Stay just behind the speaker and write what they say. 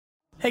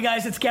Hey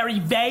guys, it's Gary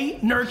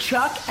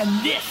Vaynerchuk,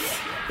 and this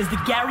is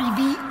the Gary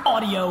V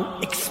Audio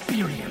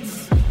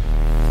Experience.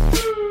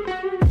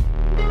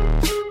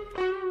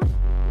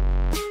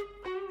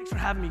 Thanks for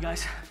having me,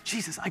 guys.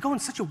 Jesus, I go in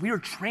such a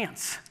weird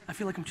trance. I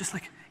feel like I'm just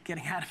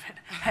getting out of it.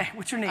 Hey,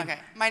 what's your name? Okay,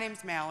 my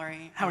name's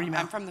Mallory. How are you,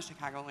 Mal? I'm from the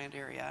Chicagoland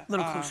area. A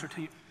little closer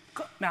to you.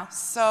 Mal?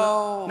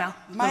 So, Mal,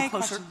 my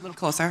closer. question, little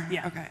closer?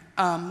 Yeah. Okay.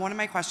 One of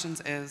my questions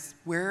is,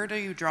 where do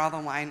you draw the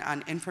line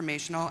on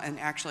informational and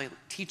actually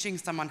teaching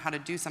someone how to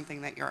do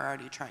something that you're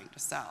already trying to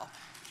sell?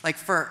 Like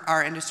for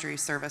our industry,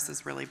 service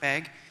is really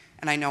big,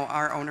 and I know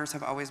our owners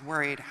have always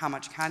worried how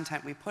much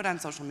content we put on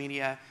social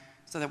media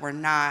so that we're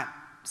not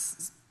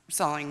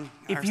selling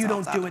If you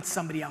don't do it,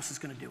 somebody else is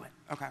gonna do it.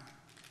 Okay.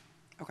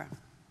 Okay.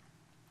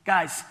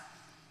 Guys,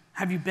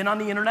 have you been on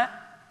the internet?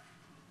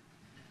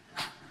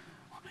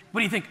 What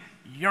do you think?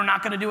 You're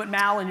not gonna do it,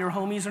 Mal, and your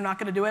homies are not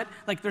gonna do it?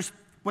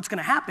 What's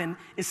gonna happen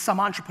is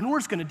some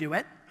entrepreneur's gonna do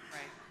it,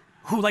 Right.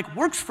 who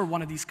works for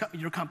one of these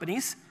your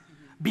companies,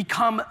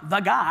 become the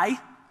guy,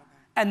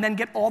 and then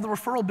get all the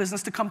referral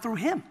business to come through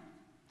him.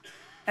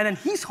 And then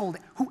he's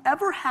holding,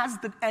 whoever has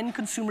the end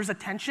consumer's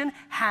attention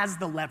has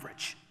the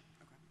leverage.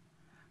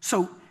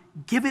 So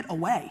give it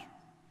away.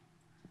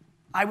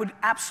 I would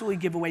absolutely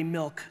give away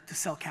milk to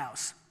sell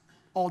cows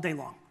all day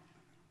long.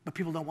 But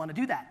people don't want to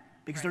do that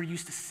because they're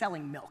used to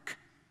selling milk.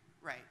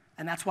 Right.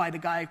 And that's why the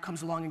guy who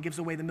comes along and gives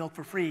away the milk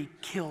for free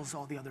kills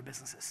all the other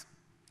businesses.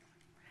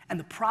 And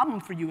the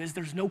problem for you is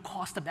there's no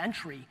cost of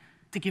entry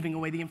to giving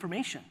away the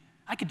information.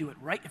 I could do it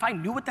right. If I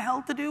knew what the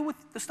hell to do with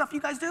the stuff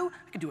you guys do,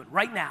 I could do it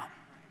right now.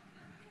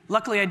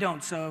 Luckily I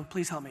don't, so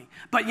please help me.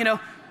 But you know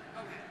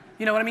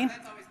what I mean?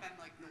 That's always been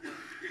the word.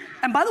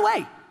 And by the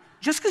way,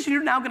 just because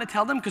you're now gonna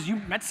tell them because you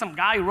met some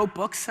guy who wrote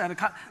books at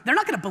they're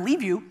not gonna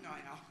believe you. No, I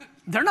know.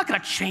 They're not gonna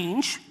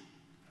change.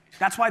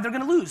 That's why they're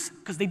gonna lose,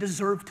 because they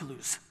deserve to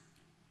lose.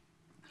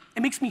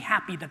 It makes me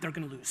happy that they're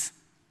gonna lose.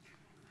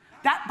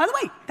 That, by the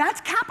way,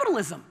 that's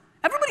capitalism.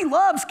 Everybody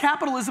loves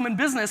capitalism in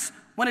business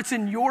when it's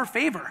in your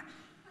favor.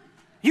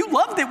 You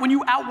loved it when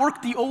you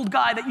outworked the old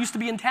guy that used to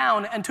be in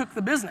town and took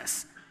the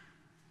business.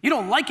 You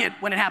don't like it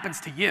when it happens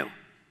to you.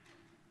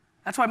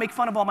 That's why I make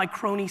fun of all my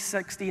crony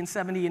 60 and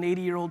 70 and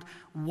 80-year-old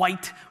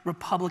white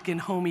Republican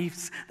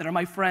homies that are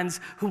my friends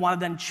who want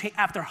to then,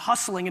 after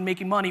hustling and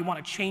making money, want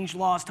to change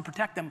laws to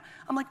protect them.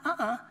 I'm like,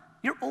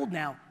 you're old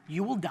now.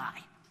 You will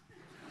die.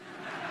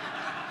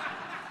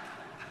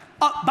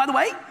 By the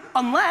way,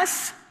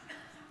 unless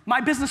my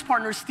business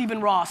partner is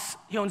Stephen Ross.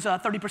 He owns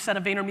 30%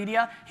 of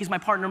VaynerMedia. He's my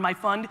partner in my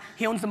fund.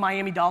 He owns the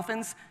Miami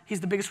Dolphins. He's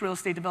the biggest real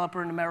estate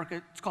developer in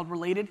America. It's called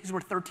Related. He's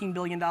worth $13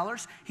 billion.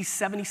 He's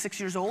 76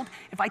 years old.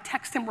 If I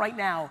text him right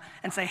now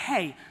and say,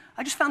 hey,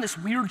 I just found this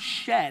weird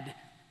shed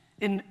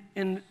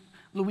in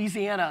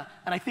Louisiana,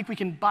 and I think we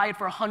can buy it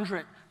for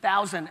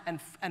 $100,000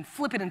 and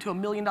flip it into $1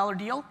 million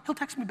deal, he'll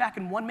text me back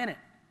in 1 minute.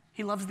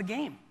 He loves the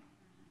game.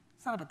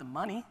 It's not about the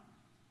money.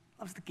 He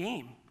loves the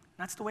game.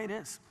 That's the way it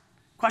is.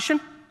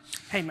 Question?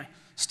 Hey, Mike.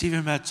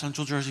 Stephen at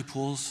Central Jersey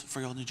Pools,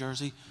 Freehold, New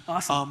Jersey.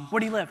 Awesome. Where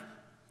do you live?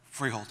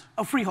 Freehold.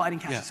 Oh, Freehold. I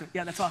didn't catch it.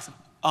 Yeah, that's awesome.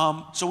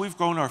 So we've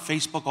grown our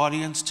Facebook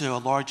audience to a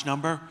large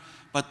number,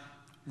 but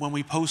when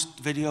we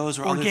post videos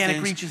or other things,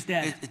 organic reach is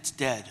dead. It's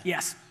dead.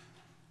 Yes.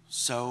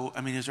 So,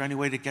 I mean, is there any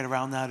way to get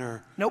around that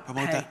or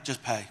promote that?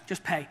 Just pay.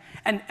 Just pay.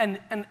 And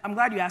I'm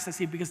glad you asked that,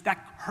 Steve, because that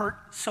hurt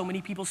so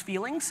many people's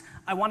feelings.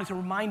 I wanted to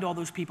remind all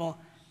those people,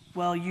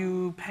 well,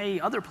 you pay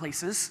other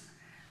places.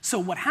 So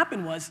what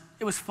happened was,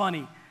 it was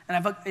funny.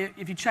 And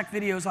if you check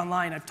videos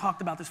online, I've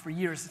talked about this for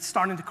years. It's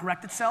starting to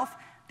correct itself.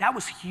 That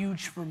was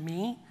huge for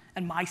me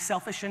and my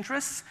selfish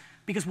interests,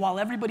 because while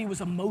everybody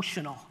was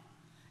emotional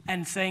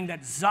and saying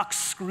that Zuck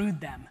screwed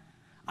them,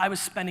 I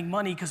was spending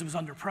money because it was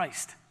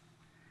underpriced.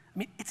 I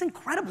mean, it's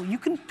incredible. You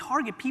can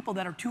target people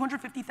that are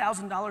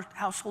 $250,000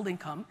 household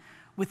income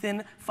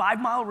within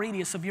 5-mile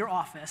radius of your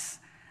office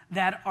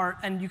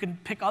and you can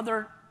pick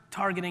other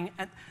targeting.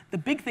 The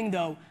big thing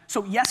though,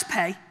 so yes,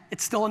 pay.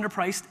 It's still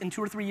underpriced. In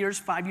 2 or 3 years,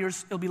 5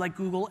 years, it'll be like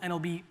Google and it'll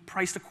be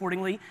priced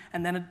accordingly,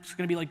 and then it's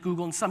gonna be like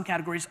Google in some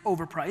categories,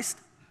 overpriced.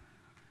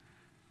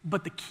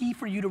 But the key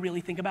for you to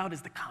really think about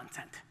is the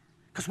content.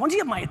 Because once you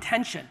have my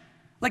attention,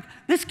 like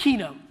this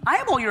keynote, I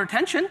have all your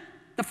attention.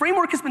 The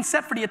framework has been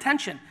set for the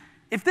attention.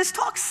 If this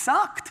talk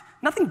sucked,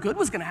 nothing good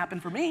was gonna happen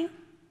for me,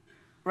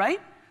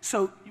 right?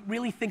 So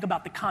really think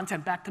about the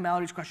content, back to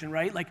Mallory's question,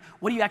 right? Like,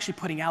 what are you actually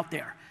putting out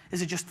there?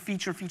 Is it just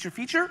feature, feature,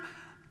 feature?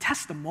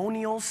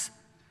 Testimonials,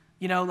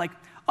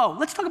 oh,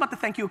 let's talk about the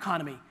thank you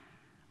economy.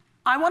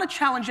 I wanna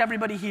challenge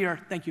everybody here,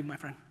 thank you, my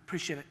friend,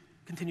 appreciate it,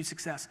 continued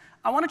success.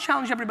 I wanna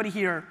challenge everybody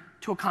here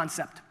to a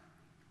concept.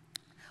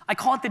 I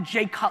call it the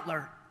Jay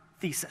Cutler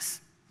thesis.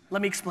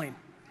 Let me explain.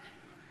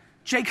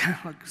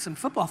 Some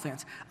football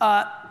fans.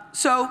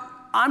 So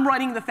I'm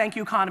writing the thank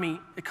you economy.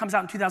 It comes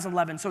out in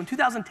 2011. So in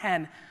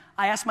 2010,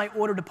 I asked my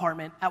order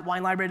department at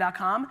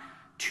winelibrary.com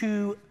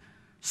to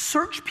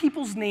search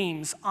people's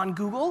names on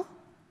Google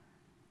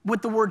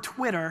with the word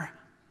Twitter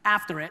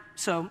after it,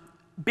 so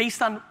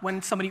based on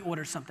when somebody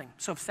orders something.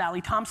 So if Sally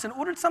Thompson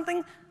ordered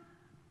something,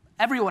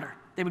 every order,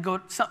 They would go,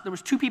 there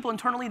was 2 people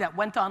internally that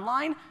went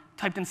online,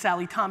 typed in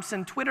Sally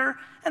Thompson Twitter,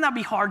 and that'd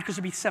be hard because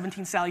there'd be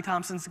 17 Sally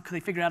Thompsons because they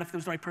figured out if it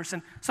was the right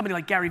person. Somebody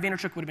like Gary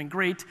Vaynerchuk would have been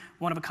great,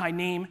 one of a kind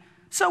name.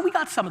 So we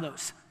got some of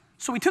those.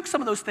 So we took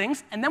some of those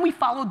things and then we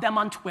followed them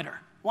on Twitter.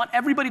 I want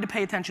everybody to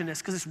pay attention to this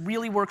because this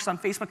really works on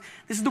Facebook.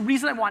 This is the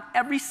reason I want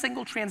every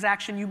single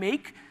transaction you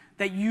make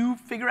that you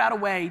figure out a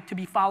way to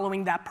be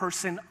following that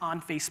person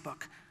on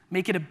Facebook.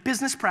 Make it a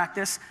business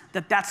practice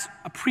that's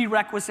a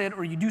prerequisite,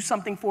 or you do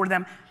something for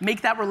them.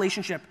 Make that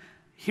relationship.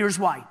 Here's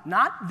why.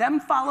 Not them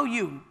follow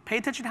you. Pay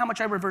attention to how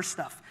much I reverse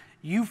stuff.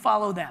 You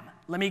follow them.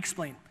 Let me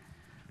explain.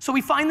 So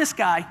we find this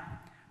guy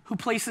who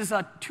places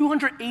a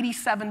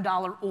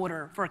 $287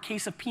 order for a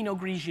case of Pinot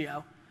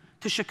Grigio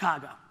to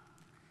Chicago.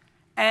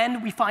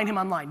 And we find him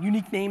online.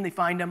 Unique name, they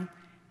find him.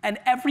 And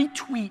every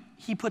tweet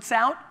he puts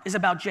out is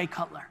about Jay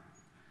Cutler.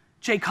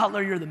 Jay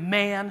Cutler, you're the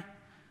man.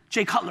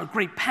 Jay Cutler,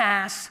 great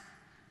pass.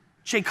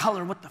 Jay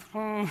Cutler, what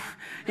the,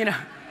 you know.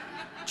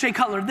 Jay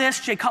Cutler this,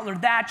 Jay Cutler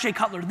that, Jay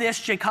Cutler this,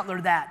 Jay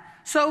Cutler that.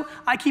 So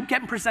I keep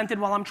getting presented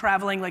while I'm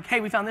traveling, like, hey,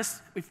 we found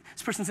this.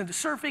 This person's into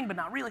surfing, but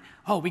not really.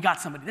 Oh, we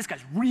got somebody. This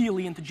guy's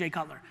really into Jay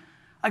Cutler.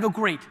 I go,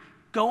 great.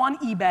 Go on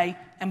eBay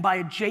and buy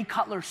a Jay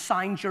Cutler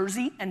signed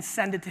jersey and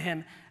send it to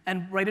him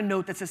and write a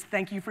note that says,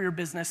 thank you for your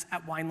business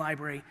at Wine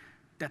Library.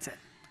 That's it.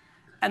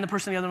 And the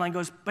person on the other line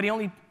goes, but he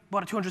only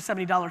bought a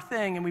 $270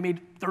 thing and we made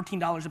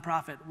 $13 in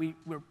profit.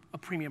 We're a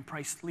premium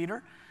price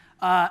leader.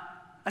 I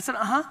said,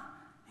 uh-huh.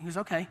 He goes,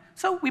 okay.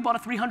 So we bought a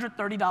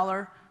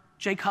 $330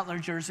 Jay Cutler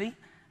jersey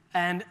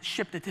and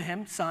shipped it to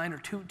him, signed, or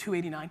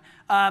 $289.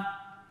 And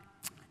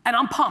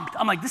I'm pumped.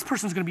 I'm like, this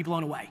person's gonna be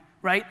blown away,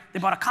 right? They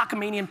bought a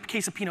cockamanian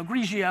case of Pinot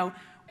Grigio.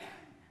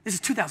 This is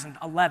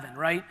 2011,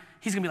 right?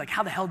 He's gonna be like,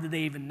 how the hell did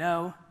they even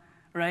know,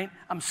 right?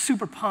 I'm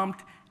super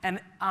pumped, and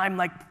I'm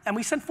like, and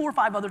we sent 4 or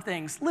 5 other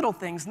things, little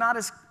things, not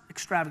as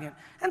extravagant.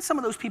 And some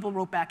of those people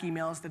wrote back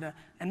emails,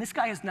 and this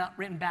guy has not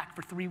written back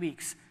for 3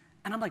 weeks.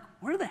 And I'm like,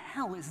 where the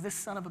hell is this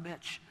son of a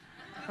bitch,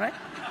 right?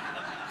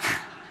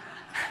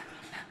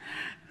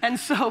 And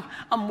so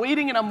I'm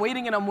waiting and I'm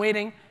waiting and I'm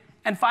waiting,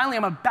 and finally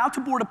I'm about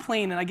to board a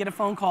plane and I get a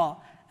phone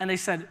call, and they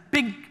said,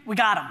 we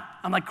got him.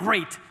 I'm like,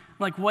 great. I'm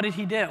like, what did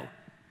he do?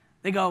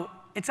 They go,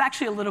 it's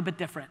actually a little bit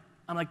different.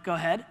 I'm like, go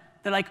ahead.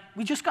 They're like,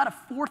 we just got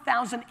a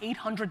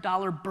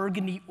 $4,800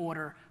 Burgundy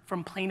order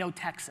from Plano,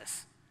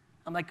 Texas.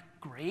 I'm like,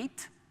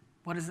 great.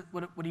 What is it?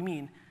 What do you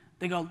mean?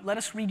 They go, let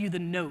us read you the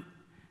note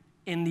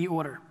in the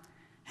order.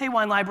 Hey,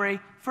 Wine Library,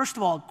 first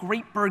of all,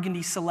 great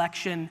Burgundy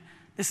selection.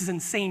 This is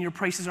insane, your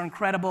prices are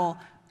incredible.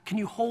 Can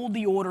you hold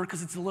the order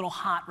because it's a little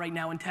hot right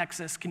now in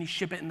Texas? Can you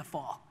ship it in the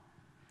fall?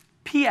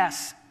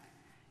 P.S.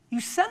 You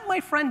sent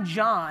my friend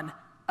John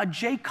a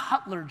Jay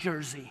Cutler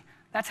jersey.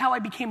 That's how I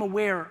became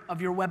aware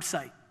of your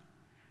website.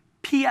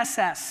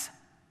 P.S.S.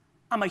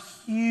 I'm a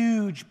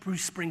huge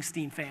Bruce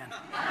Springsteen fan.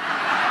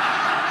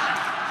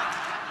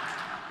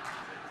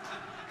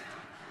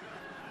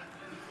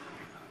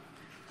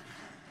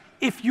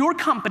 If your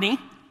company,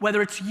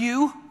 whether it's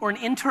you or an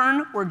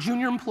intern or a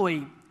junior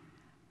employee,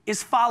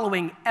 is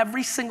following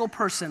every single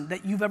person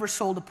that you've ever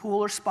sold a pool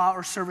or spa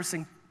or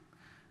servicing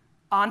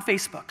on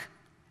Facebook,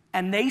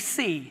 and they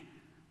see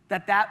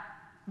that that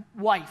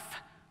wife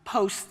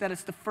posts that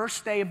it's the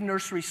first day of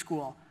nursery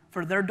school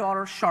for their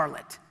daughter,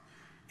 Charlotte,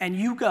 and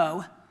you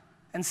go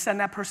and send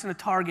that person to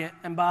Target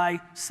and buy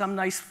some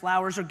nice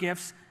flowers or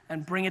gifts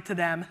and bring it to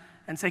them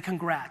and say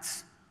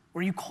congrats,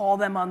 or you call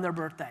them on their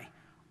birthday,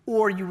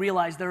 or you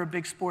realize they're a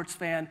big sports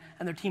fan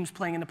and their team's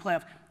playing in the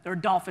playoffs. They're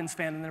a Dolphins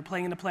fan and they're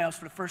playing in the playoffs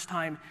for the first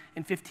time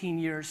in 15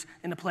 years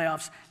in the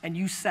playoffs, and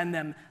you send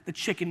them the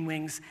chicken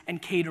wings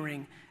and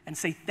catering and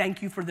say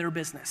thank you for their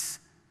business.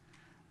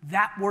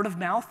 That word of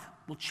mouth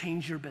will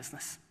change your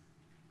business.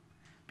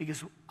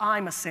 Because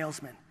I'm a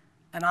salesman,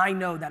 and I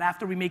know that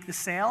after we make the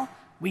sale,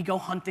 we go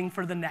hunting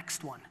for the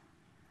next one.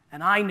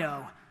 And I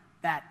know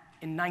that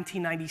in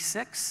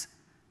 1996,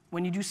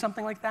 when you do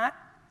something like that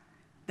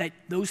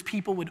those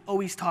people would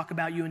always talk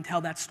about you and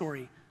tell that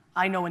story.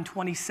 I know in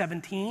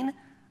 2017,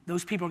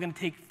 those people are gonna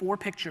take 4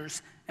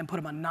 pictures and put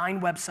them on 9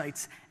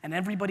 websites, and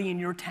everybody in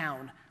your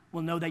town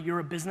will know that you're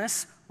a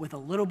business with a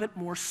little bit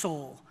more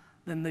soul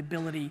than the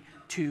ability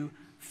to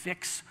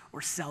fix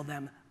or sell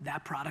them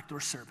that product or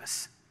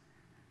service.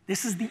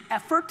 This is the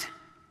effort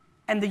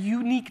and the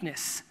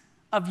uniqueness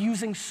of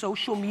using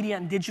social media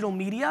and digital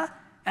media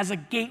as a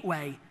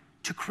gateway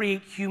to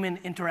create human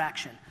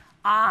interaction.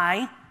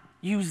 I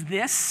use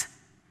this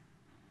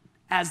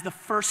as the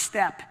first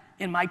step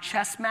in my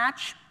chess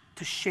match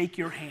to shake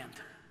your hand.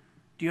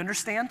 Do you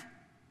understand?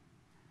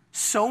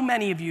 So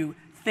many of you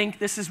think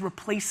this is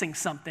replacing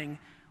something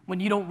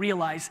when you don't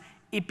realize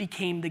it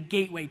became the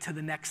gateway to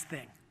the next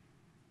thing.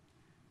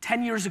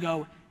 10 years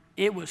ago,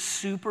 it was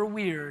super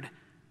weird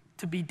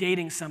to be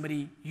dating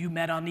somebody you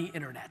met on the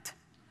internet.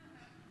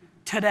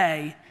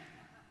 Today,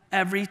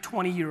 every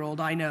 20-year-old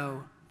I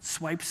know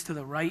swipes to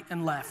the right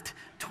and left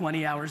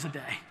 20 hours a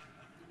day.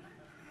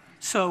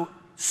 So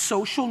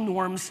social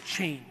norms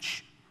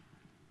change.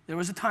 There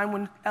was a time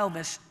when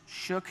Elvis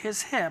shook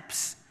his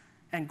hips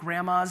and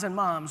grandmas and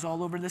moms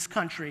all over this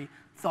country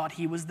thought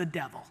he was the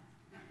devil.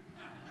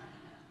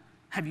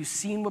 Have you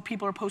seen what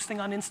people are posting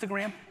on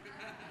Instagram?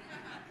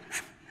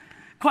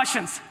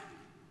 Questions?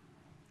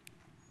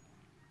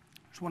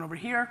 There's one over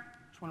here.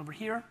 There's one over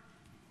here.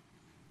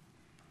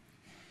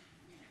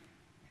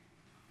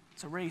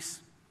 It's a race.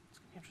 It's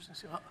gonna be interesting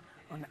to see.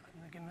 Oh, no.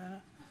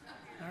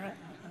 All right.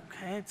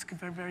 Okay, it's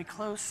very, very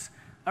close.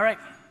 All right.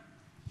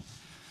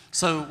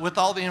 So with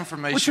all the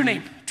information, What's your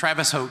name?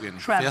 Travis Hogan,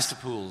 Travis. Fiesta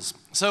Pools.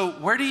 So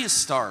where do you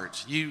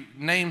start? You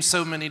name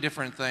so many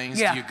different things.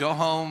 Yeah. Do you go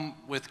home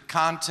with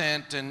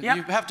content and Yep.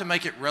 you have to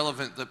make it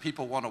relevant that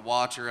people want to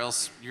watch, or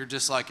else you're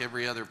just like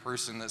every other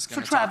person that's So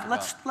going to talk Trav,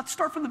 about. let's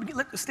start from the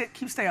beginning.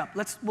 Stay up.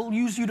 We'll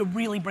use you to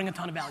really bring a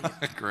ton of value.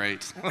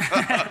 Great.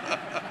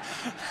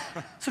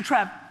 So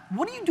Trav,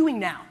 what are you doing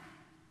now?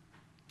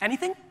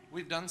 Anything?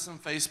 We've done some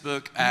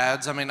Facebook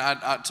ads. I mean,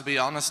 to be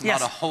honest,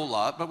 Yes. not a whole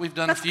lot, but we've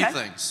done That's a few okay.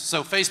 things.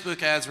 So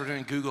Facebook ads, we're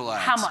doing Google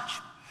ads. How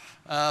much?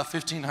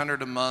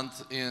 $1,500 a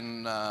month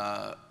in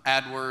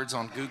AdWords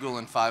on Google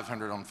and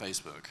 $500 on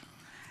Facebook.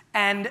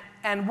 And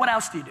what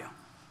else do you do?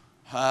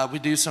 We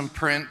do some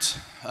print,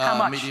 How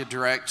much? media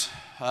direct,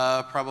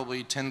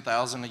 probably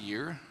 $10,000 a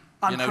year.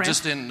 On print?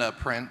 Just in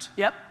print.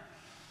 Yep.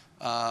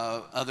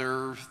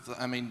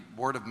 I mean,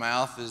 word of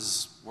mouth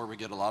is where we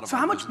get a lot of So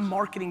our how much business.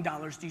 marketing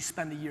dollars do you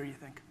spend a year, you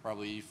think?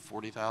 Probably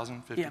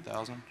 40,000,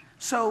 50,000.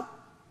 So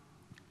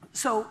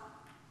the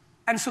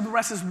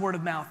rest is word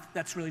of mouth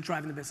that's really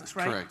driving the business,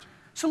 right? Correct.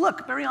 So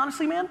look, very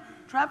honestly, man,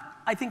 Trav,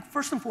 I think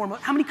first and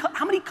foremost, how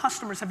many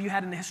customers have you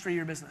had in the history of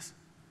your business?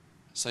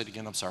 Say it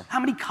again, I'm sorry. How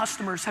many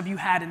customers have you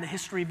had in the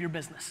history of your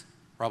business?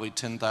 Probably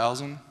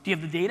 10,000. Do you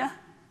have the data?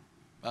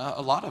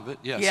 A lot of it,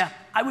 yes. Yeah,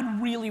 I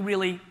would really,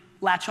 really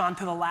latch on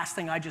to the last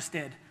thing I just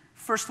did.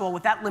 First of all,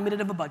 with that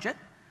limited of a budget,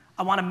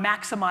 I want to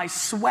maximize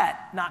sweat,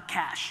 not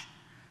cash.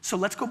 So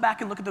let's go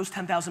back and look at those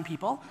 10,000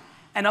 people.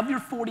 And of your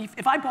 40,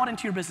 if I bought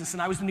into your business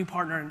and I was the new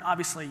partner, and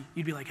obviously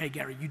you'd be like, hey,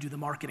 Gary, you do the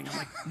marketing. I'm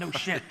like, no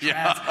shit,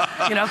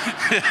 Trav. You know?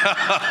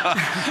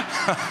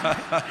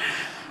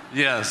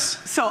 Yes.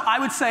 So I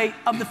would say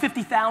of the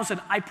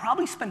 50,000, I'd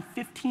probably spend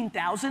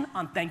 15,000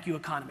 on thank you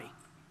economy,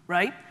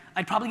 right?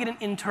 I'd probably get an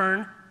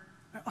intern.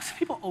 Some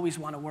people always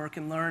want to work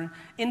and learn.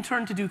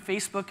 Intern to do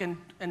Facebook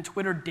and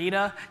Twitter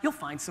data. You'll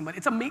find somebody.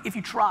 If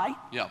you try.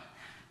 Yeah.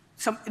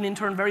 An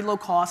intern, very low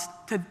cost,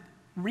 to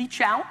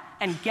reach out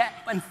and get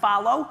and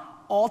follow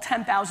all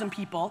 10,000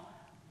 people,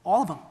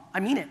 all of them. I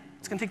mean it.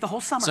 It's gonna take the whole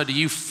summer. So do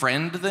you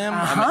friend them?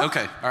 Uh-huh. I mean,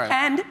 okay, all right.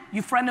 And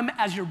you friend them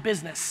as your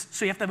business.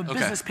 So you have to have a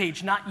business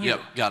page, not you.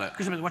 Yep, got it.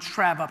 Because what's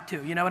Trav up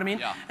to? You know what I mean?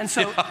 Yeah. And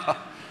so,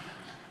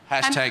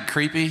 Hashtag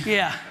creepy.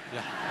 yeah.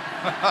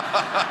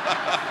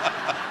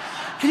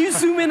 Can you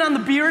zoom in on the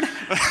beard?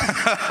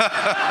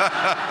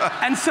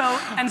 and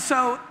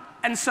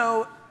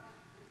so,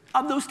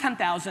 of those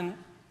 10,000,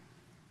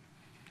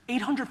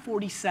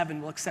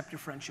 847 will accept your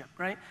friendship,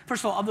 right?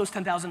 First of all, of those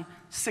 10,000,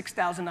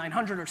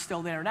 6,900 are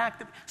still there and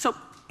active. So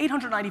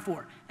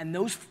 894, and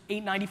those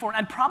 894,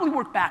 I'd probably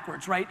work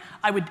backwards, right?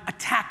 I would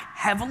attack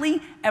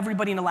heavily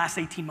everybody in the last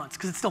 18 months,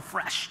 because it's still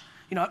fresh.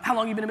 You know, how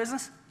long have you been in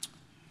business?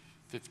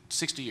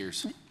 60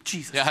 years.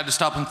 Jesus. Yeah, I had to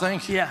stop and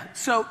think. Yeah,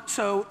 so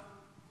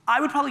I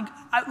would probably,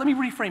 let me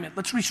reframe it,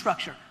 let's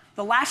restructure.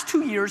 The last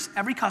 2 years,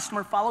 every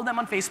customer, follow them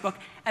on Facebook,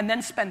 and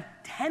then spend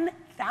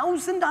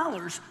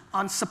 $10,000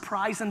 on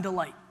surprise and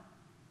delight.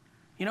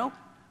 You know,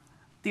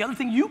 the other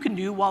thing you can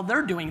do while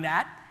they're doing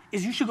that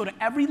is you should go to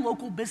every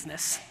local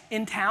business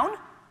in town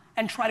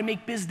and try to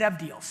make biz dev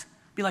deals.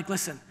 Be like,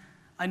 listen,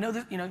 I know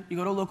that, you know, you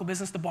go to a local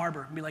business, the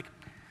barber, and be like,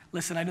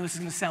 listen, I know this is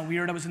gonna sound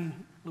weird. I was in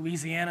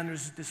Louisiana and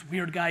there's this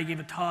weird guy who gave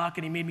a talk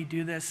and he made me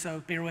do this,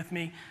 so bear with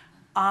me.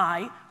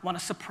 I want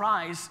to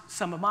surprise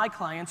some of my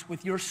clients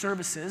with your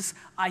services.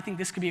 I think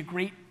this could be a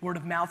great word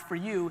of mouth for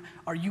you.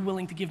 Are you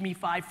willing to give me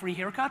 5 free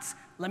haircuts?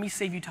 Let me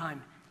save you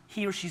time.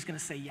 He or she's gonna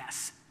say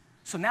yes.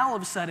 So now all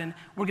of a sudden,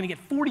 we're gonna get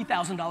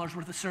 $40,000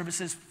 worth of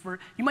services for,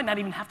 you might not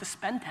even have to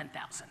spend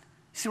 10,000.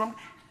 See what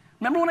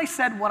remember when I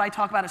said what I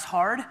talk about is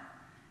hard?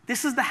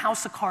 This is the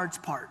House of Cards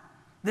part.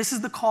 This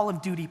is the Call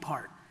of Duty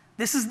part.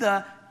 This is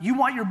the, you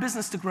want your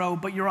business to grow,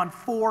 but you're on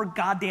 4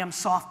 goddamn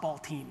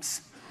softball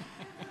teams.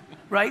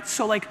 Right?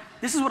 So like,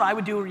 this is what I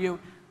would do with you.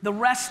 The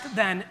rest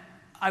then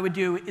I would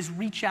do is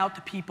reach out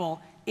to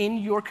people in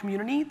your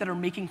community that are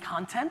making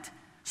content.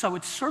 So I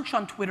would search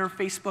on Twitter,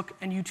 Facebook,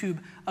 and YouTube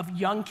of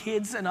young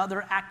kids and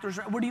other actors.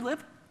 Where do you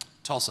live?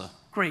 Tulsa.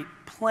 Great,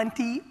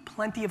 plenty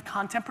of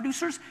content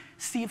producers.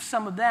 See if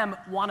some of them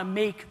wanna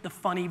make the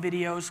funny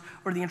videos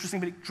or the interesting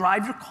video.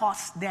 Drive your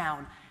costs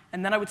down.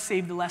 And then I would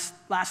save the last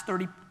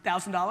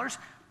 $30,000,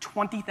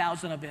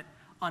 20,000 of it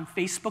on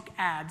Facebook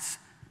ads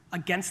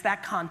against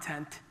that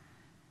content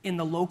in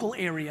the local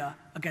area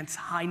against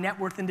high net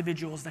worth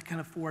individuals that can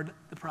afford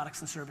the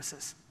products and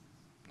services.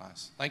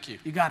 Nice, thank you.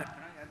 You got it. Can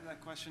I add to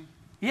that question?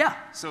 Yeah,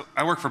 So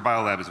I work for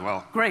BioLab as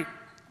well. great.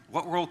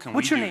 What role can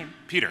What's we your do? name?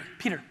 Peter.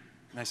 Peter,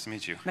 Nice to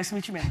meet you. nice to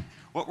meet you, man.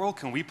 What role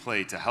can we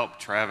play to help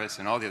Travis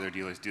and all the other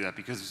dealers do that?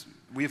 Because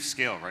we have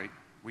scale, right?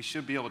 We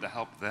should be able to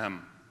help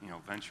them, you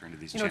know, venture into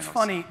these You know, channels. it's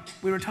funny,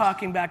 we were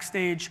talking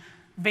backstage,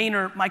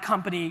 Vayner, my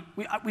company,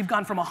 we've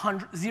gone from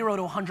 0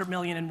 to 100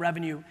 million in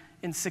revenue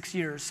in 6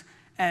 years.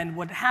 And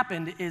what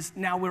happened is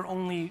now we're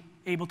only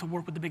able to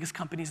work with the biggest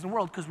companies in the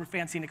world because we're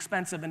fancy and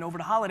expensive. And over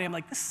the holiday, I'm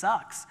like, this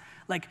sucks.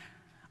 Like,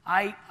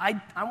 I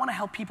want to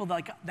help people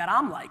that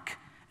I'm like.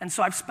 And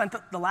so I've spent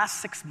the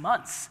last 6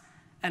 months,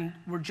 and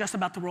we're just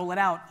about to roll it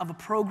out, of a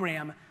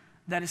program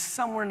that is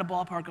somewhere in the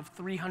ballpark of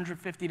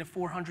 $350,000 to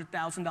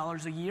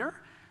 $400,000 a year,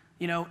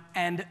 you know,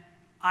 and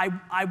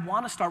I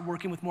want to start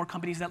working with more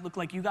companies that look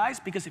like you guys,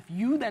 because if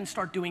you then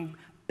start doing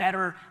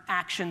better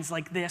actions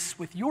like this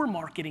with your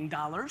marketing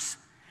dollars,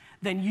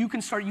 then you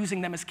can start using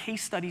them as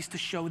case studies to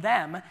show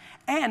them.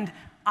 And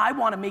I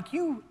want to make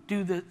you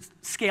do the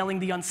scaling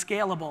the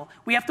unscalable.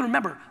 We have to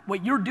remember,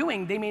 what you're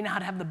doing, they may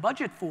not have the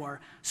budget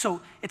for.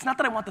 So it's not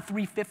that I want the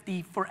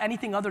 350 for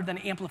anything other than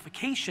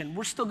amplification.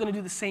 We're still going to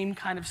do the same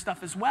kind of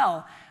stuff as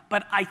well.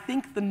 But I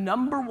think the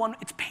number one,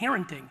 it's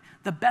parenting.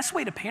 The best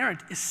way to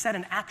parent is set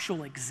an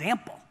actual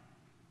example.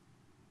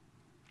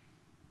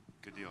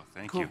 Good deal.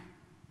 Thank Cool. you.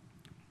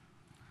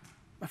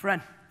 My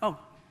friend. Oh,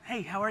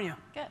 hey, how are you?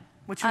 Good.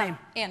 What's your name?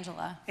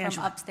 Angela,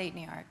 Angela. from upstate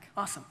New York.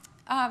 Awesome.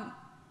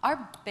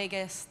 Our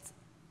biggest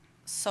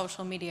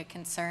social media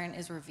concern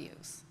is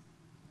reviews.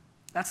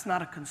 That's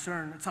not a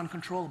concern. It's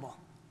uncontrollable.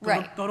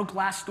 Right. Go to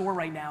Glassdoor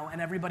right now,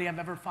 and everybody I've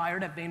ever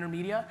fired at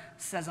VaynerMedia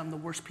says I'm the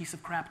worst piece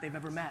of crap they've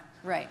ever met.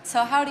 Right.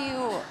 So how do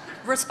you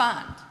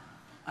respond?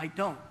 I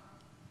don't.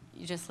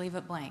 You just leave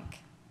it blank.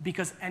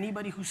 Because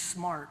anybody who's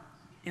smart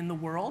in the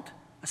world,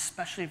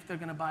 especially if they're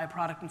going to buy a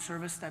product and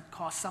service that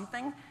costs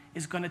something,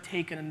 is going to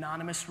take an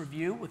anonymous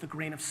review with a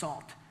grain of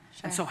salt.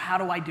 Sure. And so how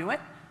do I do it?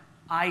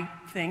 I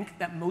think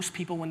that most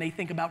people, when they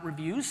think about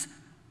reviews,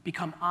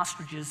 become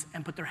ostriches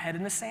and put their head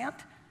in the sand.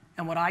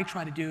 And what I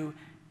try to do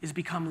is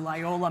become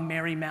Loyola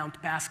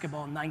Marymount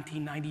basketball in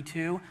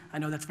 1992. I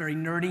know that's very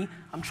nerdy.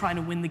 I'm trying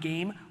to win the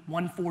game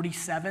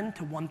 147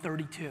 to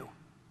 132.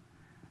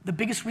 The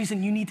biggest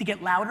reason you need to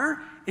get louder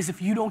is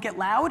if you don't get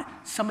loud,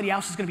 somebody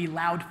else is going to be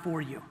loud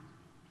for you.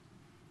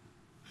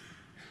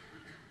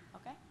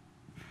 Okay.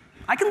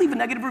 I can leave a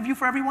negative review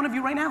for every one of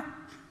you right now.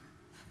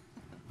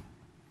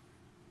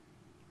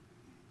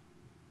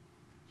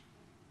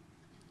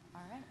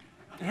 All right.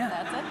 Yeah.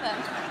 That's it then.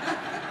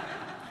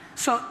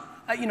 So,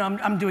 you know,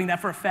 I'm doing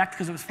that for effect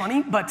because it was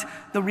funny, but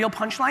the real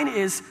punchline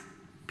is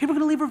people are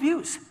going to leave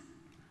reviews.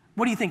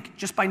 What do you think?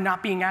 Just by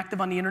not being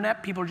active on the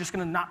internet, people are just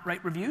going to not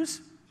write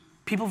reviews?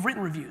 People have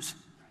written reviews.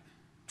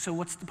 So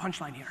what's the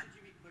punchline here? Should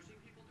you be pushing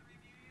people to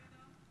review you,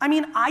 though? I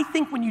mean, I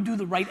think when you do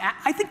the right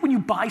I think when you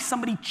buy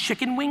somebody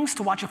chicken wings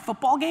to watch a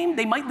football game,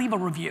 they might leave a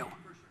review.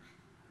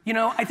 You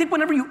know, I think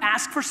whenever you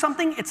ask for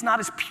something, it's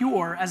not as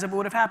pure as if it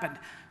would have happened.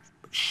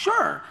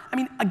 Sure. I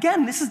mean,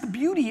 again, this is the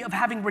beauty of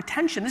having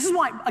retention. This is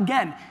why,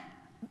 again,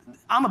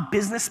 I'm a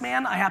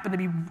businessman. I happen to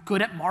be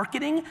good at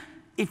marketing.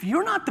 If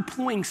you're not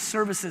deploying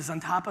services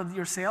on top of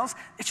your sales,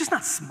 it's just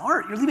not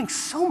smart. You're leaving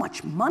so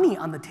much money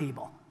on the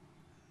table.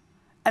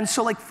 And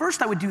so, like,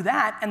 first I would do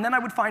that, and then I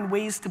would find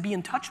ways to be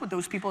in touch with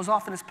those people as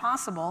often as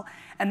possible,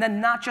 and then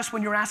not just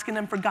when you're asking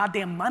them for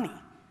goddamn money.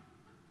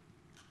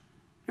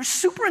 You're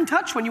super in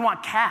touch when you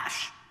want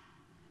cash.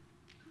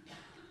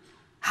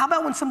 How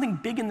about when something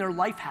big in their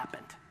life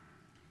happened?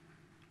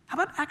 How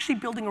about actually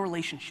building a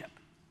relationship?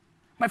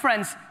 My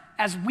friends,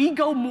 as we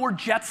go more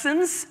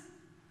Jetsons,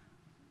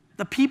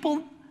 the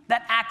people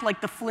that act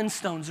like the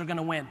Flintstones are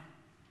gonna win.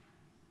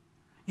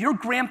 Your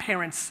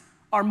grandparents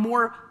are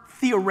more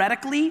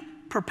theoretically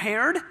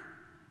prepared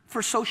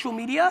for social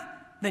media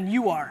than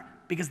you are,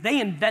 because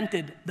they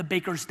invented the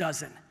baker's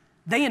dozen.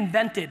 They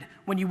invented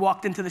when you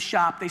walked into the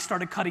shop, they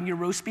started cutting your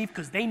roast beef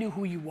because they knew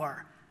who you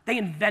were. They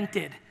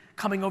invented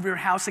coming over your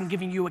house and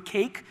giving you a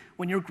cake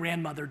when your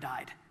grandmother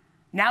died.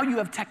 Now you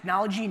have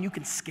technology and you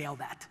can scale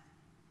that.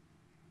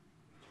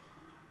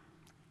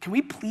 Can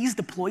we please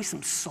deploy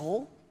some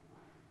soul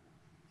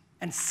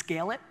and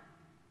scale it?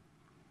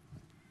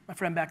 My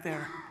friend back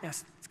there,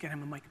 yes, let's get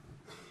him a mic.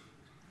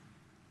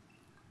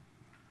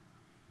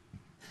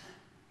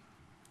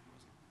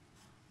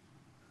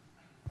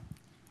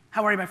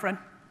 How are you, my friend?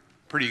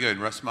 Pretty good.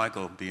 Russ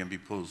Michael,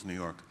 DMB Pools, New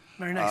York.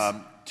 Very nice.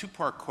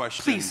 Two-part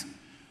question. Please.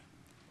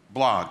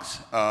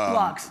 Blogs.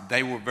 Blogs.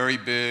 They were very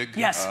big.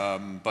 Yes.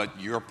 But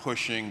you're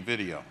pushing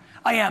video.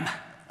 I am.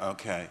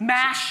 Okay.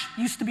 MASH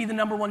used to be the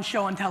 #1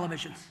 show on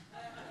television.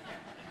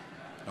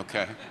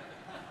 Okay.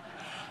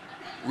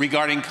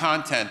 Regarding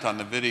content on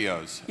the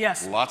videos.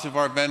 Yes. Lots of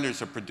our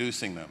vendors are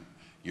producing them.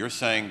 You're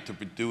saying to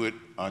do it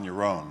on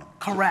your own.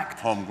 Correct.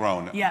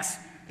 Homegrown. Yes.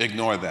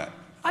 Ignore that.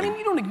 I mean,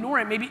 you don't ignore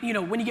it. Maybe, you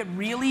know, when you get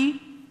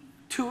really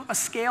to a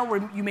scale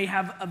where you may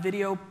have a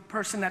video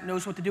person that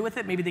knows what to do with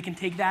it, maybe they can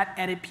take that,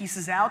 edit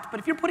pieces out.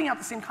 But if you're putting out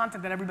the same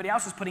content that everybody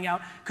else is putting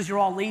out because you're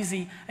all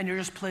lazy and you're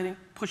just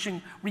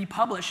pushing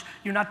republish,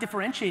 you're not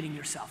differentiating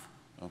yourself.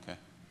 Okay.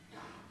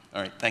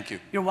 All right. Thank you.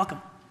 You're welcome.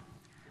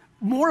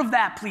 More of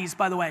that, please,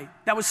 by the way.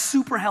 That was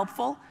super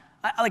helpful.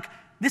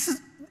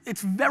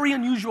 It's very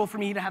unusual for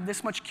me to have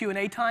this much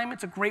Q&A time.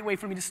 It's a great way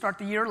for me to start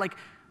the year. Like,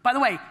 by the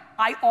way,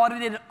 I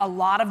audited a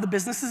lot of the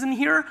businesses in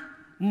here.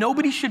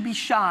 Nobody should be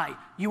shy.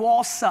 You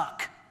all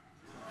suck.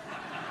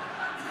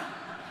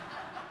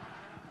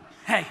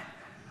 Hey.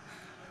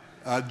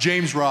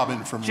 James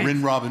Robin from James.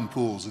 Rin Robin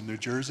Pools in New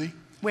Jersey.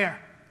 Where?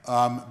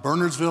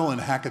 Bernardsville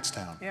and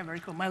Hackettstown. Yeah, very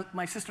cool.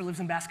 My sister lives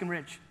in Baskin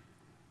Ridge.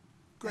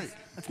 Great.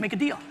 Let's make a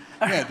deal.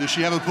 Yeah, does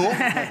she have a pool?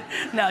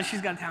 No,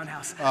 she's got a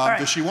townhouse. All right.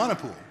 Does she want a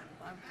pool?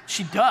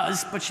 She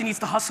does, but she needs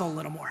to hustle a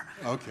little more.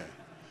 Okay.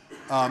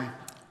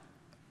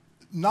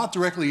 Not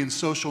directly in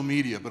social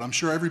media, but I'm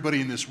sure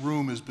everybody in this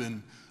room has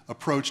been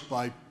approached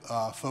by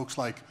folks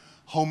like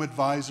Home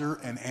Advisor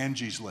and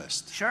Angie's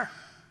List. Sure.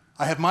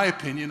 I have my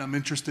opinion. I'm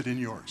interested in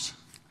yours.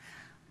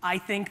 I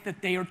think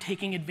that they are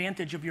taking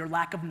advantage of your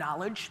lack of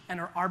knowledge and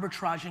are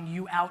arbitraging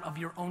you out of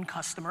your own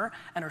customer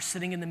and are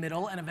sitting in the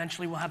middle and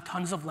eventually will have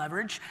tons of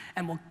leverage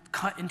and will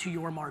cut into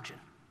your margin.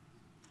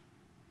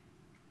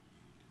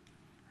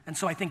 And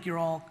so I think you're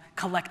all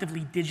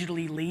collectively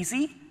digitally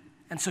lazy,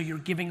 and so you're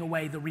giving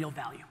away the real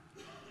value.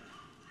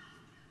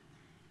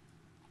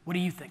 What do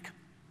you think?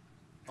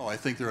 Oh, I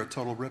think they're a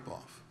total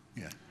ripoff.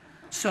 Yeah.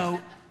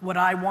 So what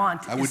I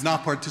want I would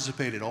not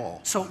participate at all.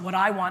 So what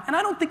I want, and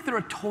I don't think they're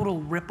a total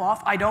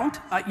ripoff. I don't.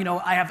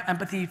 I have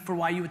empathy for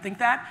why you would think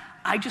that.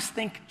 I just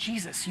think,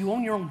 Jesus, you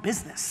own your own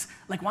business.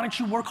 Like, why don't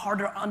you work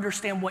harder to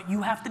understand what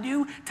you have to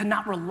do to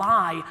not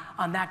rely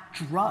on that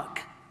drug?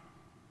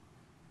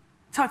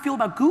 That's how I feel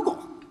about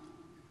Google.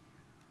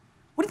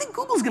 What do you think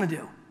Google's gonna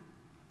do?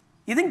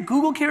 You think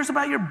Google cares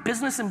about your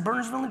business in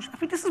Burnsville? I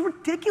mean, this is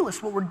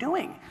ridiculous what we're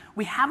doing.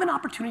 We have an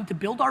opportunity to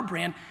build our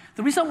brand.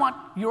 The reason I want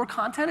your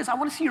content is I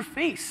want to see your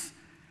face,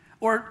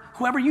 or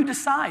whoever you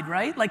decide,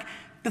 right? Like,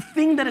 the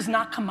thing that is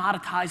not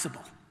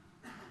commoditizable.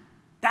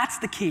 That's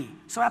the key.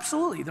 So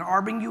absolutely, they're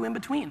arbing you in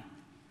between.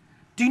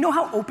 Do you know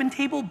how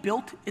OpenTable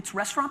built its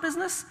restaurant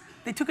business?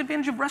 They took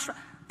advantage of restaurant.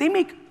 They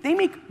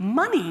make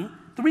money.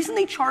 The reason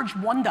they charge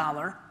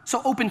 $1,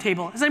 so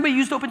OpenTable, has anybody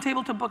used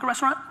OpenTable to book a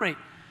restaurant? Great.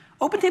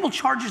 OpenTable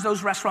charges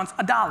those restaurants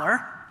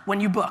 $1 when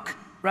you book,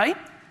 right?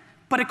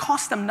 But it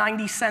costs them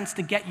 90 cents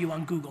to get you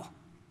on Google.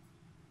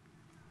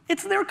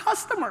 It's their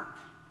customer.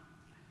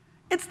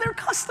 It's their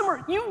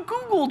customer. You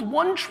Googled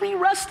One Tree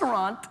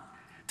Restaurant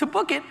to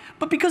book it,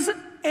 but because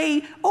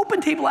a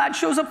OpenTable ad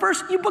shows up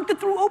first, you booked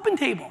it through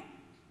OpenTable.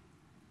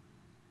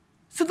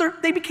 So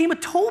they became a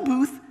toll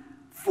booth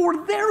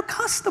for their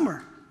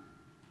customer.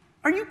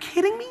 Are you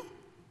kidding me?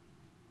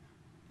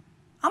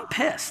 I'm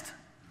pissed.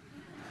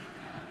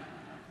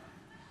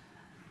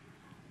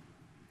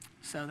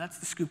 So that's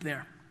the scoop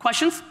there.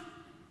 Questions?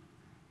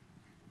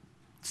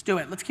 Let's do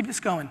it. Let's keep this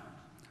going.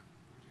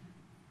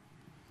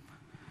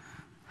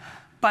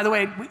 By the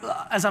way,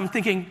 as I'm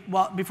thinking,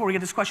 well, before we get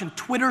this question,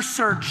 Twitter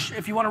search,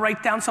 if you want to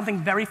write down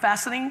something very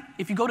fascinating,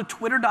 if you go to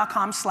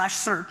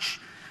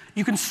twitter.com/search,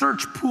 you can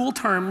search pool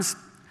terms,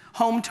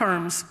 home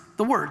terms,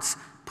 the words,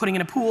 putting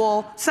in a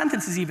pool,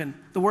 sentences even,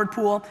 the word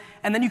pool,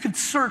 and then you could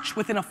search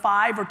within a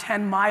 5 or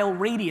 10 mile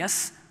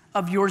radius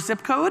of your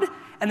zip code,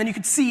 and then you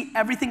could see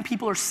everything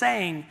people are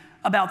saying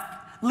about,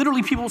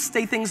 literally people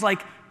say things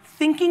like,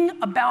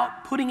 thinking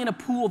about putting in a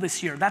pool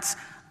this year.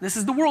 This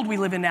is the world we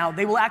live in now.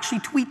 They will actually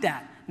tweet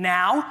that.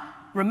 Now,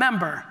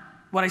 remember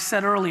what I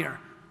said earlier.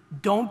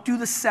 Don't do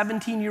the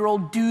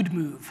 17-year-old dude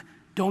move.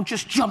 Don't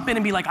just jump in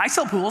and be like, I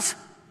sell pools,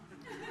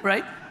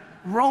 right?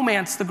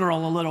 Romance the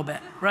girl a little bit,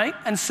 right?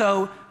 And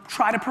so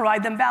try to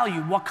provide them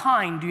value. What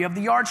kind? Do you have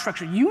the yard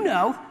structure? You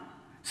know,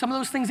 some of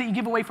those things that you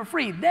give away for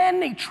free.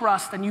 Then they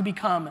trust and you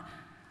become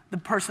the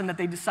person that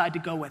they decide to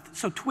go with.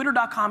 So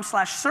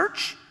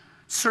twitter.com/search,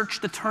 search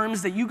the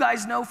terms that you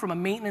guys know from a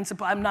maintenance.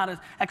 I'm not an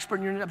expert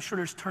in your, I'm sure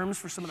there's terms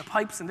for some of the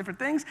pipes and different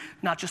things,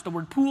 not just the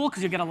word pool,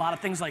 because you get a lot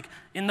of things like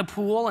in the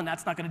pool, and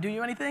that's not gonna do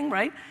you anything,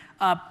 right?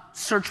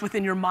 Search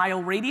within your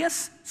mile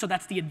radius, so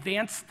that's the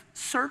advanced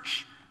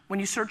search. When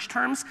you search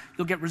terms,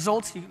 you'll get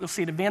results. You'll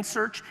see an advanced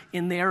search.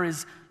 In there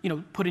is,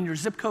 put in your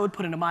zip code,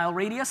 put in a mile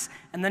radius,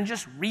 and then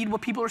just read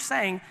what people are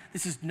saying.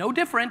 This is no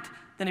different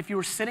than if you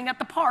were sitting at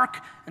the park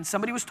and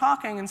somebody was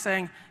talking and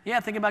saying, yeah,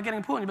 thinking about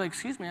getting a pool, and you'd be like,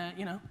 excuse me,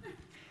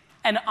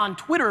 And on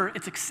Twitter,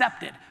 it's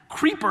accepted.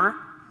 Creeper,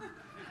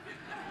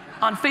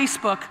 on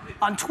Facebook,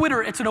 on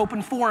Twitter, it's an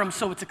open forum,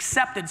 so it's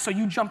accepted. So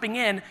you jumping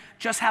in,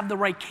 just have the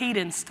right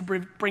cadence to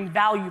bring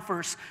value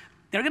first.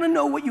 They're gonna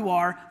know what you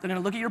are. They're gonna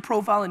look at your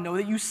profile and know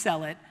that you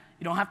sell it.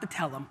 You don't have to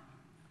tell them.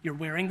 You're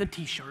wearing the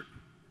t-shirt.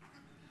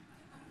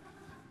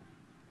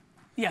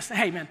 Yes,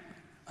 hey man.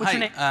 What's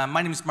your name?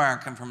 My name is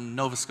Mark. I'm from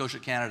Nova Scotia,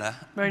 Canada.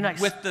 Very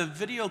nice. With the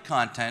video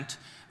content,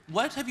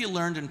 what have you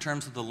learned in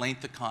terms of the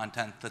length of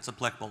content that's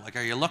applicable? Like,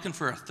 are you looking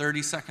for a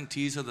 30-second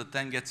teaser that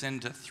then gets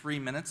into 3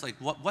 minutes? Like,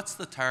 what's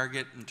the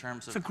target in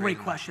terms of? It's a great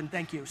question.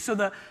 Thank you. So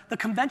the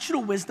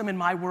conventional wisdom in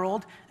my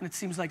world, and it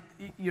seems like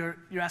you're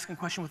asking a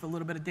question with a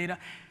little bit of data,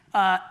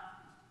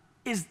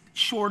 is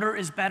shorter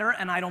is better,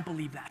 and I don't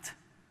believe that.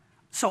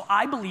 So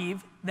I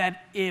believe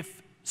that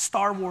if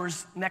Star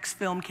Wars next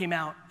film came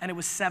out and it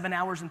was 7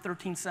 hours and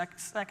 13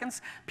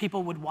 seconds,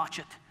 people would watch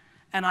it.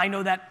 And I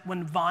know that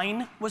when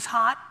Vine was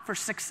hot for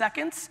 6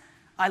 seconds,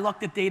 I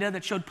looked at data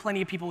that showed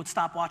plenty of people would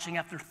stop watching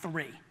after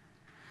 3.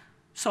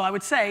 So I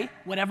would say,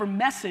 whatever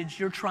message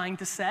you're trying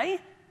to say,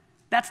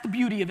 that's the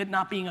beauty of it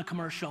not being a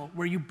commercial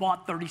where you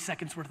bought 30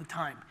 seconds worth of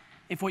time.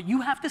 If what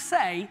you have to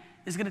say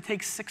is gonna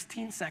take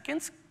 16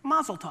 seconds,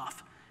 mazel tov.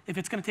 If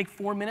it's gonna take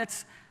 4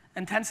 minutes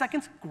and 10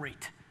 seconds,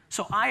 great.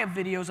 So I have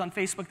videos on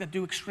Facebook that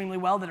do extremely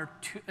well that are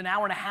an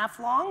hour and a half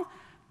long,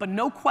 but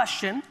no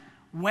question,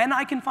 when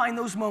I can find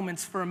those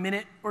moments for a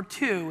minute or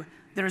two,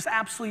 there's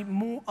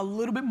absolutely a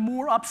little bit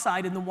more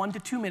upside in the 1 to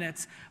 2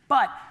 minutes,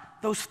 but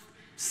those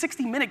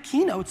 60-minute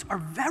keynotes are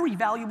very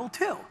valuable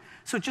too.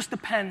 So it just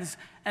depends,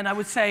 and I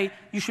would say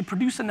you should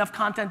produce enough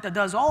content that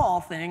does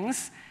all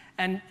things,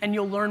 and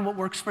you'll learn what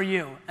works for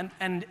you.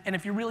 And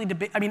if you really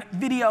debate, I mean,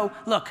 video,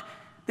 look,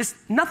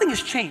 nothing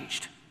has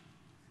changed.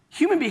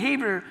 Human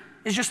behavior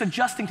is just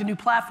adjusting to new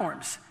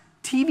platforms.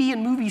 TV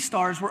and movie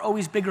stars were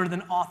always bigger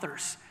than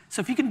authors. So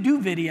if you can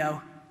do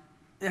video,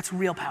 that's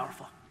real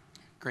powerful.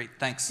 Great,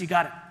 thanks. You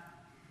got it.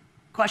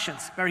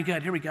 Questions? Very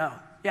good, here we go.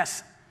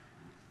 Yes.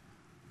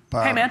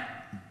 Bob, hey, man.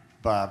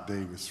 Bob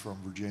Davis from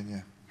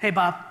Virginia. Hey,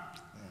 Bob.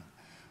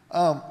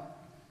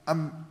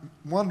 I'm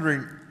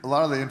wondering, a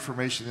lot of the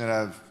information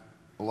that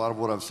a lot of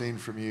what I've seen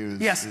from you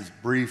is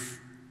brief,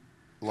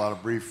 a lot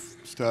of brief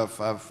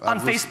stuff. On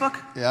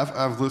Facebook? Yeah,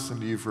 I've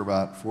listened to you for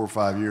about 4 or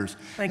 5 years.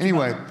 Thank you,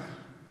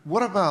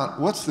 Bob.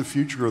 What's the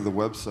future of the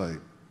website?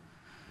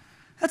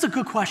 That's a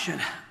good question.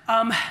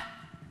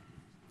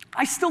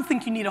 I still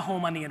think you need a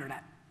home on the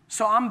internet.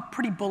 So I'm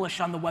pretty bullish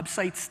on the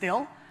website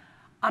still.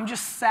 I'm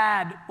just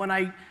sad when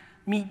I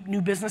meet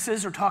new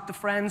businesses or talk to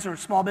friends or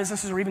small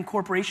businesses or even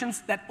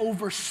corporations that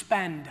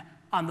overspend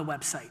on the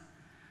website.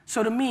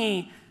 So to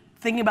me,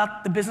 thinking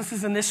about the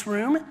businesses in this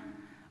room,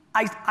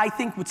 I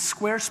think with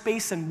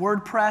Squarespace and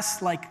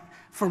WordPress, like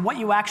for what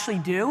you actually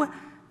do,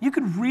 you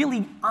could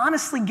really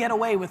honestly get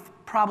away with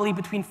probably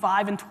between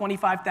 5 and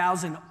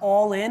 25,000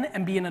 all in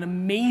and be in an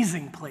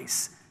amazing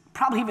place.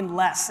 Probably even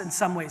less in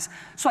some ways.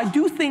 So I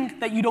do think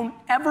that you don't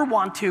ever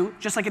want to,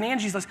 just like in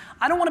Angie's list,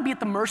 I don't want to be at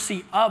the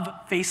mercy of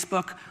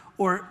Facebook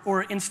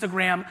or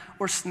Instagram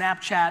or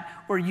Snapchat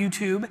or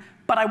YouTube,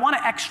 but I want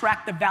to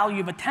extract the value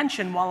of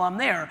attention while I'm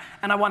there,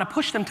 and I want to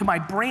push them to my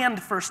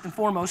brand first and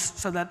foremost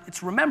so that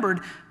it's remembered,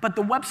 but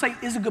the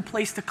website is a good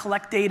place to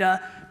collect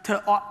data,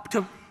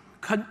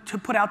 to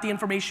put out the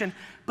information,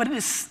 but it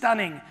is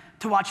stunning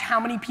to watch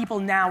how many people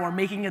now are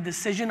making a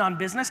decision on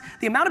business.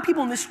 The amount of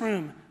people in this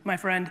room, my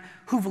friend,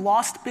 who've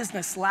lost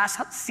business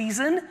last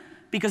season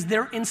because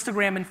their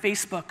Instagram and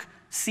Facebook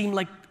seemed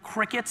like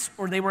crickets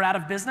or they were out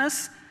of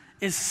business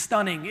is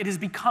stunning. It is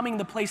becoming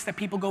the place that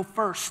people go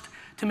first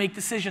to make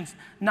decisions,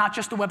 not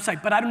just the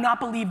website. But I do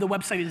not believe the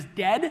website is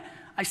dead.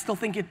 I still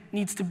think it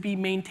needs to be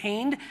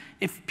maintained.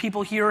 If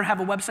people here have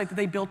a website that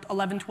they built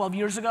 11, 12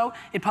 years ago,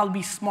 it'd probably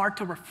be smart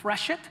to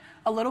refresh it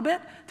a little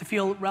bit to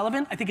feel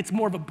relevant. I think it's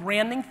more of a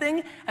branding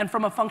thing. And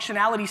from a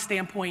functionality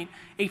standpoint,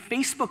 a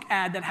Facebook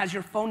ad that has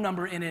your phone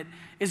number in it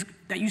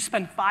that you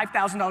spend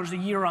 $5,000 a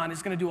year on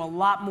is gonna do a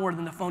lot more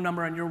than the phone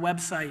number on your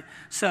website.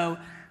 So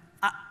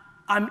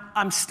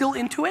I'm still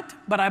into it,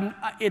 but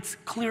it's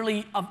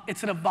clearly,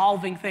 it's an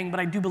evolving thing, but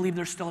I do believe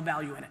there's still a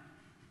value in it.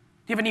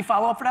 Do you have any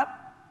follow-up for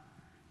that?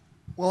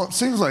 Well, it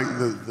seems like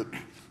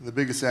the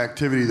biggest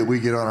activity that we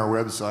get on our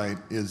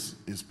website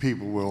is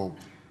people will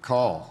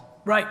call.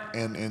 Right.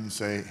 And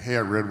say, hey,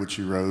 I read what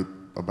you wrote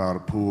about a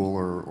pool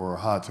or a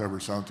hot tub or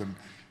something.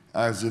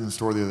 I was in the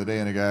store the other day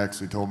and a guy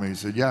actually told me, he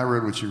said, yeah, I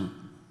read what you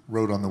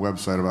wrote on the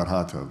website about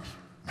hot tubs.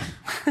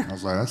 I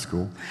was like, that's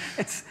cool.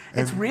 It's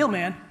real,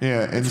 man.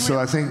 Yeah, and so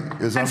I think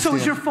as and so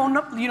is your phone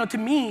number, you know, to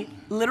me,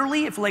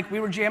 literally, if like we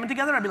were jamming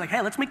together, I'd be like,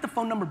 hey, let's make the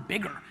phone number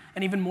bigger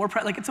and even more,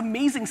 like it's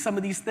amazing some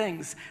of these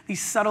things, these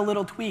subtle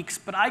little tweaks,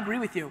 but I agree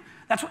with you.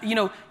 That's what, you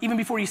know, even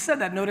before you said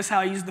that, notice how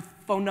I used the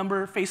phone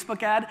number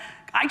Facebook ad?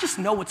 I just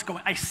know what's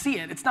going, I see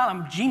it. It's not,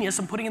 I'm genius,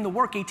 I'm putting in the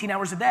work 18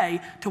 hours a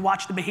day to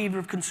watch the behavior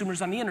of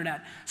consumers on the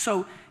internet.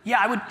 So yeah,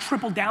 I would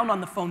triple down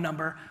on the phone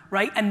number,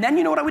 right? And then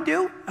you know what I would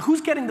do?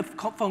 Who's getting the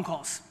phone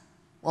calls?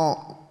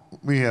 Well,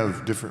 we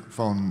have different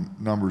phone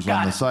numbers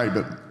on the site,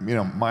 but you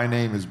know, my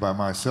name is by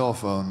my cell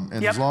phone,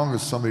 and as long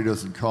as somebody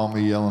doesn't call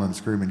me yelling and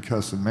screaming,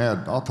 cussing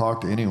mad, I'll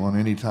talk to anyone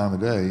any time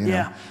of day. You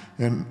know?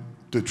 And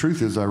the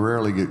truth is, I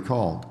rarely get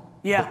called.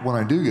 But when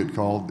I do get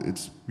called,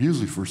 it's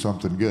usually for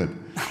something good.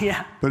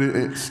 But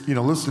it's, you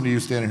know, listening to you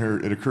standing here,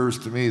 it occurs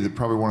to me that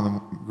probably one of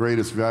the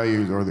greatest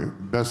values or the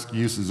best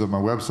uses of my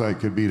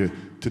website could be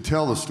to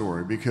tell the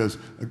story, because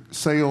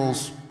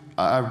sales,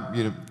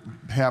 you know,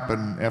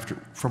 happen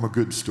from a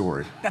good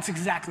story. That's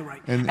exactly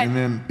right. And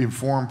then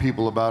inform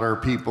people about our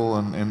people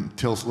and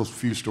tell us a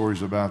few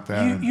stories about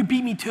that. You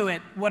beat me to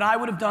it. What I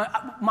would have done,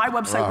 my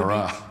website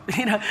would be,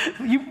 you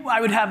know,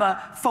 I would have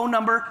a phone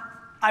number,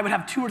 I would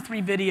have 2 or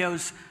 3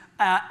 videos,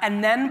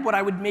 and then what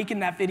I would make in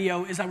that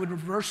video is I would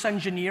reverse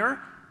engineer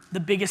the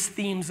biggest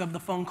themes of the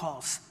phone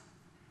calls.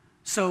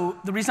 So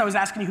the reason I was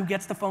asking you who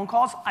gets the phone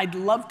calls, I'd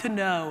love to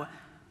know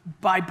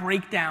by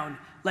breakdown,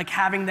 like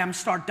having them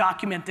start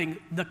documenting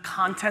the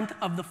content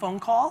of the phone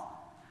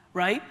call,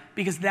 right?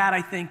 Because that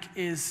I think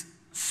is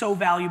so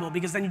valuable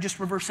because then you just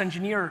reverse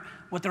engineer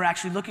what they're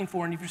actually looking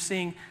for. And if you're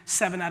seeing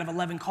 7 out of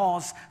 11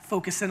 calls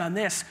focus in on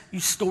this, you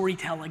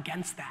storytell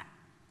against that.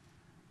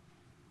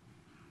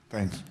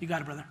 Thanks. You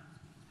got it, brother.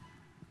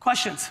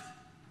 Questions?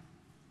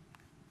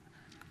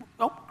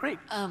 Oh, great.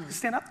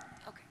 Stand up.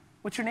 Okay.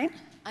 What's your name?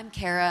 I'm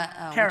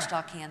Kara, Kara.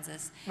 Wichita,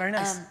 Kansas. Very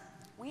nice.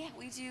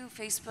 We do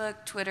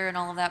Facebook, Twitter, and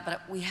all of that,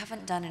 but we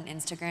haven't done an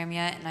Instagram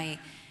yet. And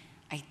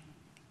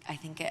I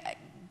think,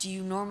 do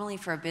you normally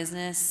for a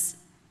business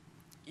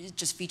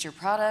just feature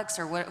products,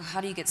 or what? How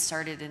do you get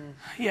started in?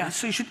 Yeah,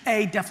 so you should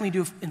definitely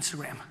do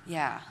Instagram.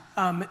 Yeah.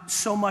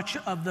 So much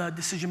of the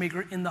decision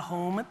maker in the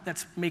home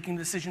that's making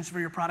decisions for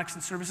your products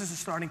and services is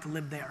starting to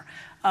live there.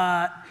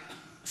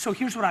 So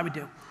here's what I would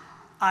do.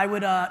 I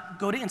would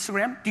go to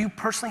Instagram. Do you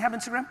personally have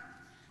Instagram?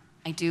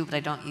 I do, but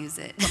I don't use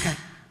it. Okay.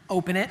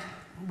 Open it,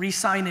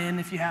 re-sign in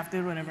if you have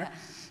to, whatever. Yeah.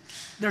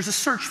 There's a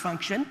search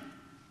function.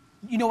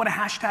 You know what a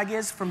hashtag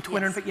is from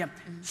Twitter? Yes. Yeah.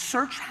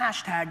 Search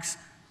hashtags.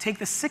 Take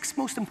the 6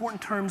 most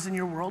important terms in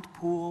your world,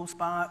 pool,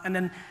 spa, and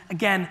then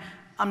again,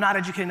 I'm not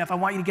educated enough. I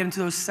want you to get into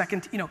those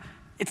second,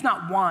 it's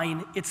not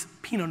wine, it's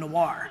Pinot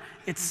Noir,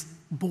 it's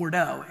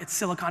Bordeaux, it's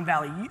Silicon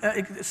Valley,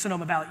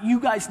 Sonoma Valley.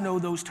 You guys know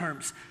those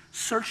terms.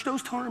 Search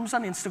those terms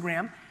on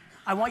Instagram.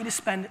 I want you to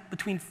spend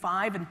between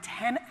 5 and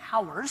 10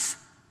 hours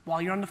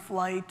while you're on the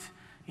flight,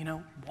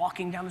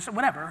 walking down the street,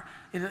 whatever.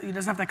 It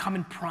doesn't have to come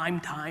in prime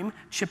time,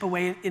 chip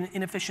away in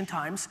inefficient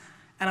times.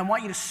 And I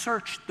want you to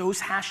search those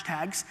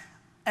hashtags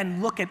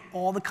and look at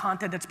all the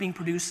content that's being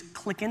produced,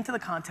 click into the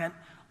content,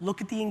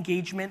 look at the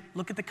engagement,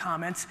 look at the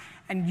comments,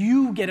 and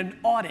you get an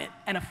audit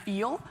and a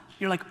feel.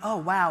 You're like, oh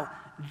wow,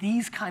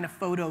 these kind of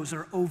photos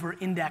are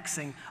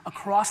over-indexing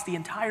across the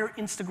entire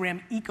Instagram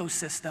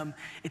ecosystem.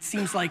 It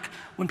seems like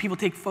when people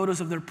take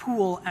photos of their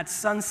pool at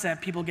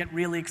sunset, people get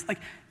really,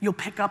 you'll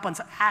pick up on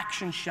some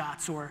action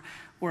shots or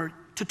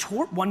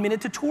 1-minute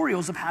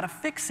tutorials of how to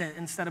fix it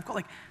instead of,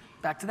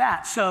 back to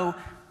that. So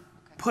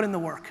put in the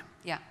work.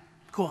 Yeah.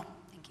 Cool.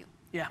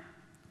 Yeah.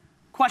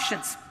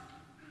 Questions?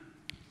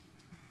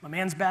 My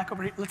man's back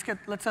over here. Let's go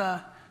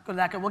to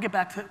that guy. We'll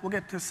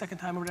get to the second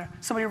time over there.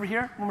 Somebody over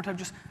here, one more time,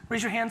 just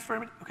raise your hands for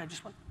everybody. Okay,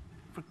 just one.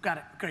 Got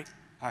it, great.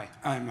 Hi,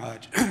 I'm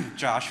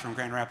Josh from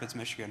Grand Rapids,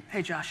 Michigan.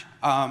 Hey, Josh.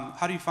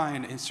 How do you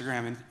find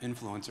Instagram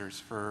influencers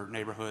for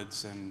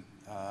neighborhoods and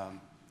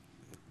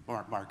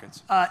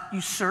markets?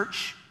 You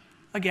search,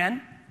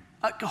 again,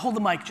 hold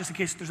the mic just in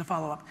case there's a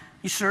follow-up.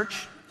 You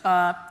search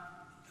by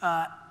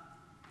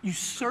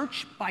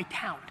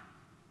town.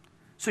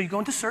 So you go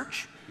into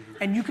search,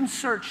 and you can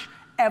search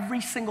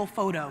every single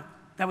photo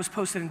that was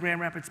posted in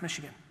Grand Rapids,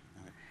 Michigan.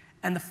 Okay.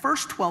 And the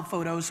first 12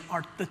 photos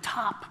are the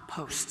top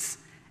posts,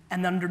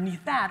 and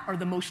underneath that are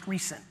the most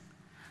recent.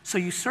 So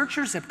you search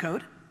your zip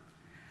code,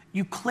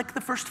 you click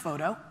the first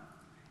photo,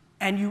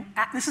 and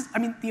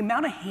the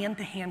amount of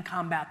hand-to-hand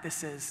combat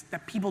this is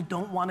that people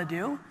don't want to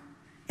do,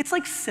 it's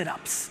like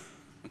sit-ups.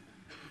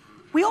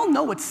 We all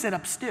know what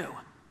sit-ups do.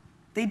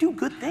 They do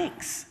good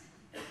things.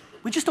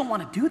 We just don't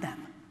want to do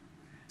them.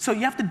 So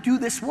you have to do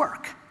this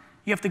work.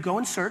 You have to go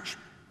and search.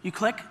 You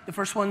click. The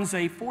first one's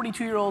a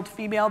 42-year-old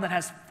female that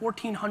has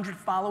 1,400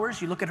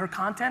 followers. You look at her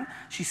content.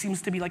 She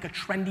seems to be like a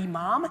trendy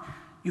mom.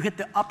 You hit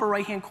the upper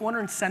right-hand corner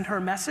and send her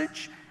a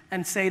message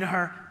and say to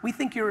her, we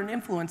think you're an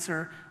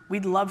influencer.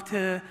 We'd love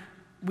to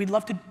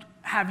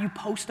have you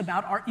post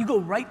about art. You go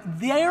right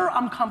there.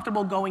 I'm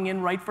comfortable going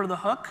in right for the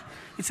hook.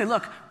 You say,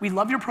 look, we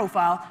love your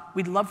profile.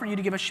 We'd love for you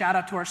to give a shout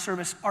out to our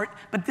service.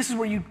 But this is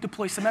where you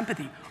deploy some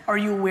empathy. Are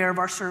you aware of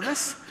our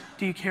service?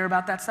 Do you care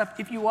about that stuff?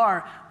 If you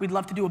are, we'd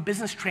love to do a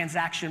business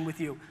transaction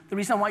with you. The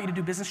reason I want you to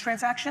do business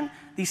transaction,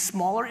 these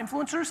smaller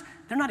influencers,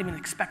 they're not even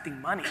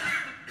expecting money.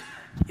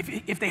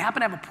 If they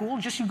happen to have a pool,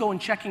 just you going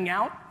checking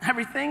out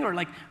everything, or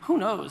who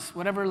knows,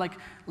 whatever,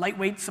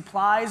 lightweight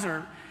supplies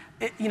or,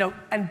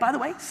 and by the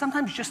way,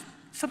 sometimes just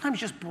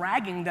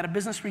bragging that a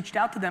business reached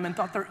out to them and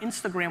thought their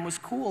Instagram was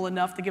cool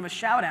enough to give a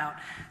shout out.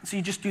 And so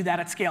you just do that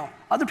at scale.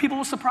 Other people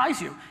will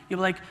surprise you.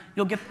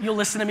 You'll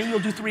listen to me, you'll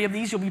do 3 of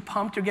these, you'll be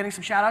pumped, you're getting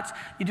some shout outs.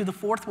 You do the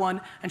 4th one,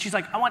 and she's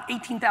like, I want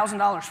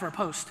 $18,000 for a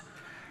post.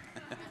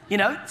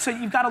 So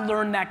you've got to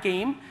learn that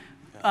game.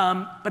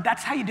 But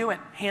that's how you do it,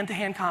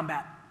 hand-to-hand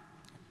combat.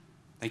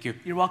 Thank you.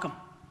 You're welcome.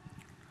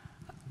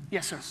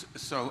 Yes, sir.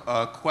 So,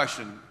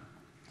 question.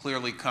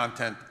 Clearly,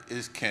 content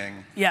is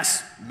king.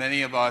 Yes.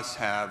 Many of us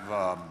have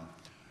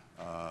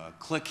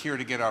click here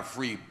to get our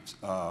free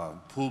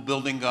pool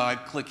building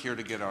guide, click here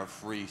to get our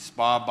free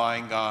spa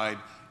buying guide.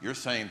 You're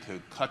saying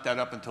to cut that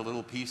up into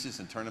little pieces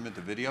and turn them into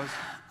videos?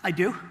 I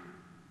do.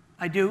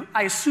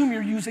 I assume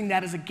you're using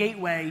that as a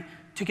gateway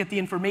to get the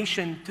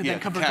information to then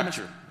convert them.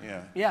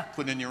 Yeah.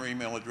 Put in your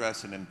email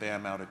address and then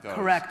bam, out it goes.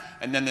 Correct.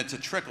 And then it's a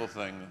trickle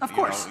thing. Of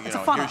course, it's a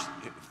funnel.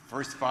 Here's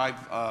first 5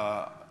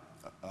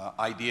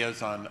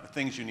 ideas on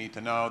things you need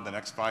to know, the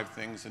next 5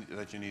 things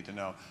that you need to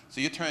know.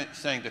 So you're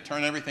saying to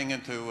turn everything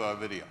into a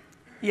video?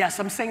 Yes,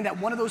 I'm saying that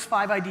one of those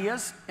 5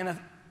 ideas in a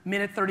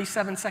minute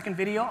 37-second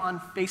video on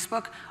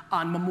Facebook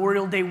on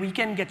Memorial Day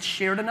weekend gets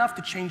shared enough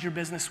to change your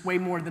business way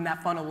more than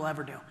that funnel will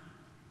ever do.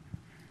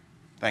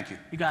 Thank you.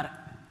 You got it.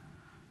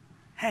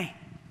 Hey,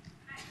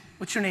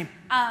 what's your name?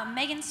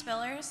 Megan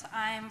Spillers.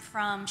 I'm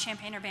from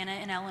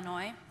Champaign-Urbana in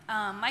Illinois.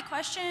 My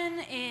question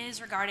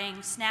is regarding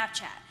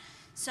Snapchat.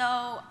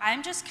 So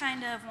I'm just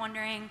kind of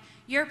wondering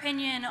your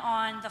opinion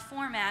on the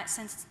format,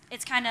 since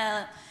it's kind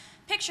of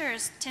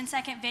pictures,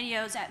 10-second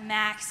videos at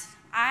max.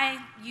 I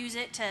use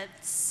it to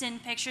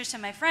send pictures to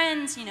my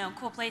friends, you know,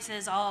 cool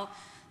places, all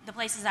the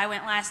places I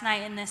went last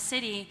night in this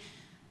city.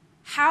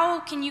 How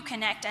can you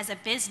connect as a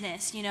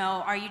business? You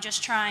know, are you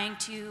just trying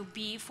to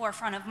be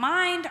forefront of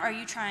mind? Are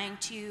you trying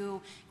to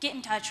get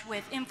in touch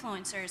with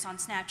influencers on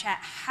Snapchat?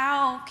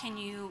 How can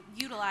you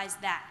utilize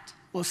that?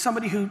 Well, as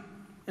somebody who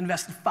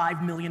invested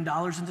 $5 million into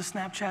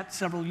Snapchat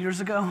several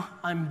years ago,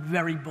 I'm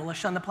very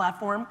bullish on the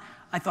platform.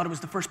 I thought it was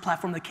the first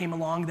platform that came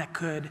along that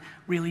could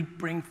really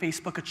bring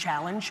Facebook a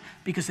challenge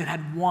because it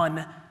had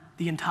won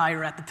the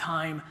entire, at the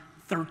time,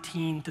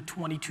 13 to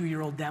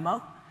 22-year-old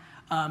demo.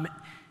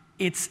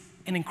 It's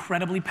an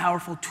incredibly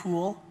powerful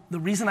tool. The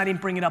reason I didn't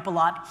bring it up a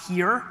lot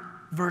here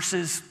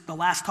versus the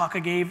last talk I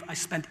gave, I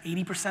spent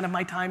 80% of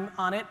my time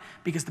on it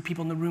because the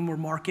people in the room were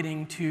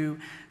marketing to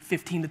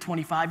 15 to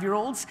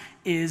 25-year-olds,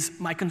 is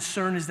my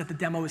concern is that the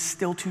demo is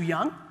still too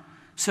young.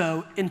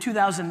 So in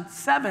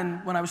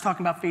 2007, when I was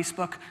talking about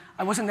Facebook,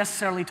 I wasn't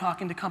necessarily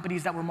talking to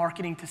companies that were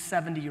marketing to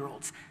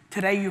 70-year-olds.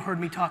 Today, you heard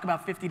me talk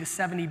about 50 to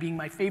 70 being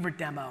my favorite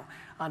demo.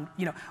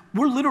 You know,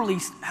 we're literally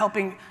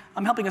helping,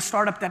 I'm helping a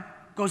startup that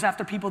goes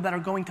after people that are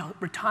going to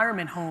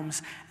retirement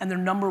homes, and their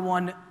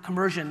 #1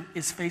 conversion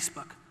is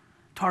Facebook,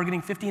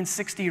 targeting 50 and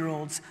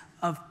 60-year-olds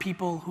of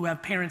people who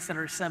have parents that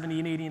are 70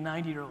 and 80 and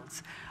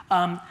 90-year-olds.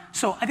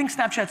 So I think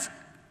Snapchat's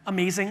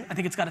amazing. I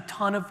think it's got a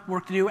ton of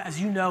work to do. As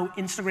you know,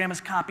 Instagram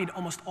has copied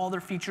almost all their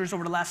features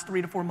over the last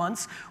 3 to 4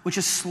 months, which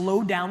has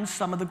slowed down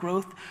some of the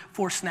growth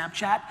for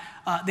Snapchat.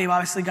 They've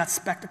obviously got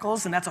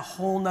spectacles, and that's a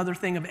whole nother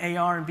thing of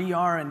AR and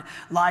VR and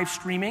live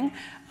streaming.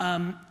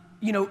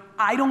 You know,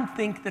 I don't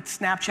think that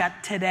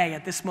Snapchat today,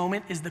 at this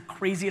moment, is the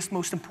craziest,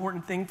 most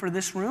important thing for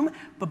this room.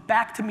 But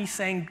back to me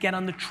saying, get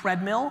on the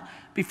treadmill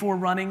before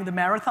running the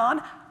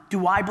marathon.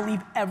 Do I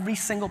believe every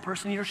single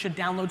person here should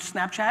download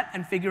Snapchat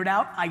and figure it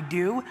out? I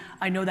do.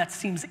 I know that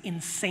seems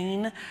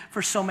insane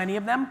for so many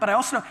of them, but I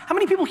also know, how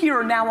many people here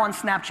are now on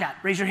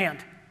Snapchat? Raise your hand.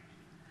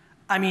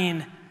 I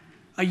mean,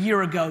 a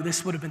year ago,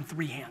 this would have been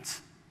 3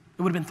 hands.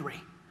 It would have been 3.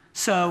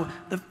 So,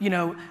 you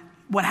know,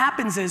 what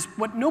happens is,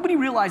 what nobody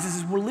realizes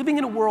is we're living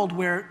in a world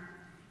where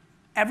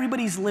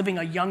everybody's living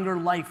a younger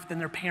life than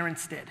their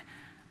parents did.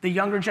 The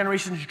younger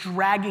generation's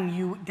dragging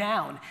you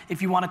down.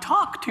 If you want to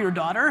talk to your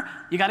daughter,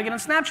 you got to get on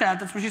Snapchat.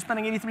 That's where she's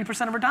spending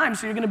 83% of her time,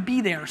 so you're going to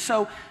be there.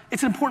 So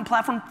it's an important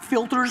platform.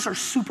 Filters are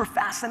super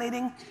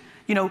fascinating.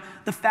 You know,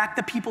 the fact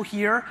that people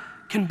here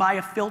can buy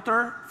a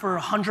filter for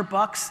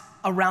 $100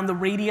 around the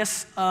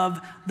radius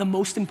of the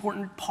most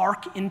important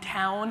park in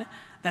town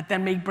that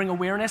then may bring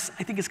awareness,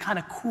 I think is kind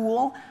of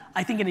cool.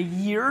 I think in a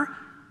year,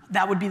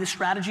 that would be the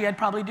strategy I'd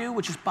probably do,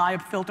 which is buy a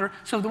filter.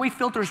 So the way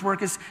filters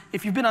work is,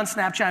 if you've been on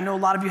Snapchat, I know a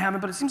lot of you haven't,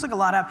 but it seems like a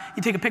lot have,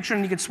 you take a picture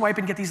and you can swipe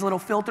and get these little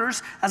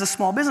filters. As a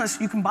small business,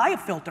 you can buy a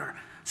filter.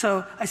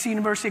 So I see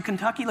University of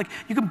Kentucky, like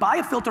you can buy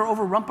a filter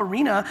over Rump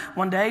Arena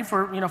one day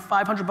for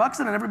 $500,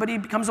 and then everybody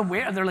becomes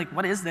aware. They're like,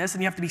 what is this?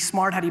 And you have to be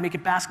smart. How do you make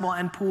it basketball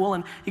and pool?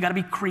 And you got to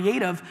be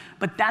creative.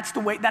 But that's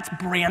the way. That's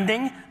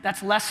branding.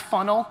 That's less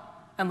funnel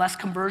and less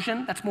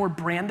conversion. That's more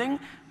branding.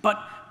 But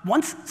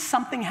once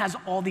something has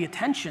all the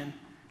attention,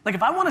 like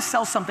if I want to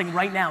sell something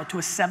right now to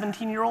a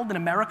 17-year-old in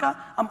America,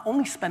 I'm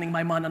only spending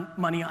my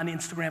money on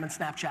Instagram and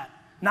Snapchat,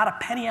 not a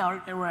penny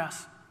out anywhere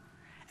else.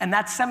 And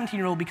that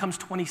 17-year-old becomes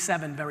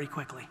 27 very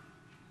quickly.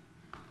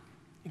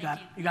 You got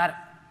it. You got it.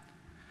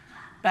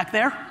 Back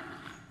there?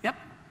 Yep,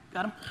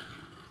 got him.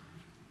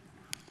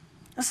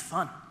 This is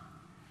fun.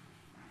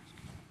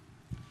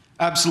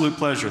 Absolute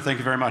pleasure. Thank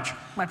you very much.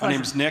 My pleasure. My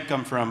name's Nick.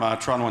 I'm from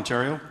Toronto,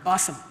 Ontario.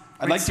 Awesome.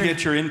 I'd like to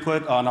get your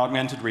input on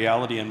augmented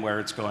reality and where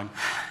it's going.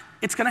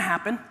 It's going to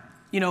happen.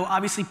 You know,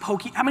 obviously,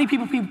 how many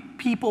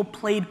people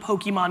played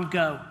Pokemon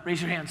Go? Raise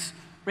your hands.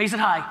 Raise it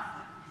high.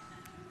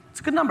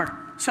 It's a good number.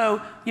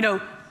 So, you know,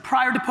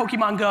 prior to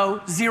Pokemon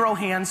Go, 0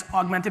 hands,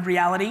 augmented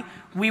reality.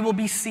 We will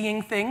be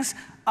seeing things.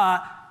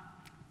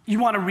 You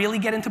want to really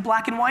get into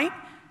black and white?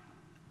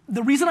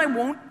 The reason I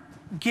won't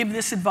give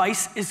this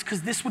advice is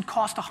because this would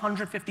cost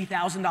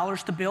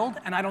 $150,000 to build,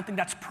 and I don't think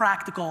that's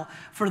practical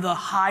for the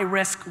high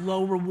risk,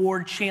 low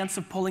reward chance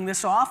of pulling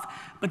this off.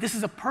 But this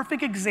is a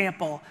perfect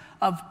example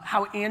of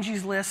how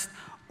Angie's List,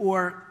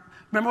 or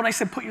remember when I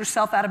said put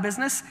yourself out of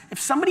business? If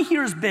somebody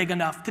here is big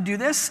enough to do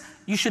this,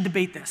 you should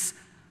debate this.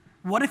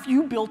 What if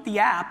you built the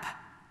app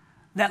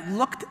that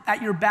looked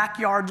at your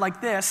backyard like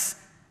this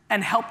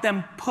and helped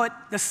them put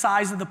the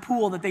size of the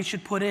pool that they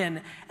should put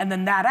in, and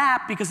then that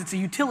app, because it's a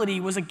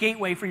utility, was a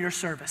gateway for your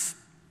service?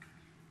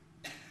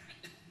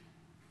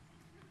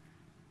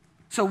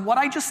 So what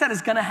I just said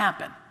is gonna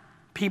happen.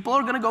 People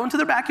are gonna go into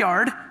their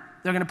backyard,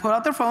 they're gonna put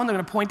out their phone, they're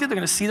gonna point it, they're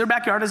gonna see their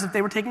backyard as if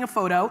they were taking a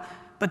photo,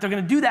 but they're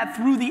gonna do that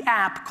through the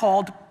app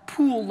called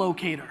Pool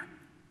Locator.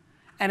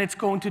 And it's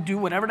going to do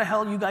whatever the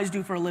hell you guys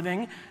do for a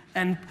living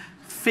and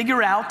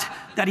figure out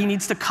that he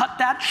needs to cut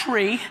that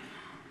tree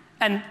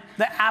And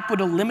the app would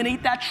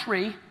eliminate that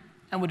tree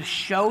and would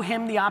show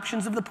him the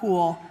options of the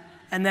pool,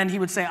 and then he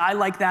would say, I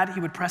like that. He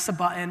would press a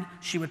button,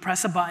 she would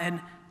press a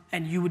button,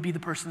 and you would be the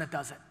person that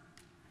does it.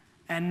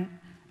 And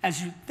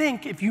as you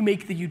think, if you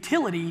make the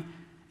utility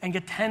and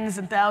get tens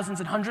and thousands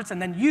and hundreds,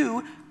 and then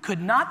you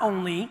could not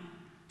only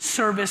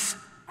service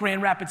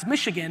Grand Rapids,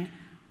 Michigan,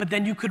 but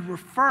then you could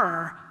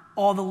refer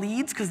all the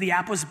leads, because the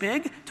app was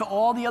big, to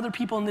all the other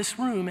people in this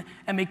room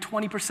and make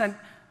 20%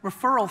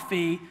 referral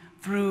fee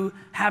through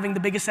having the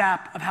biggest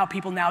app of how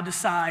people now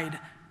decide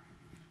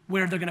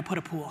where they're gonna put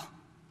a pool.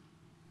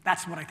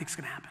 That's what I think is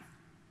gonna happen.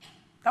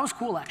 That was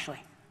cool,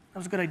 actually. That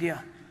was a good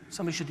idea.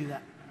 Somebody should do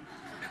that.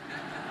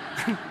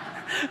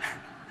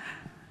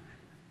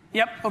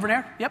 Yep, over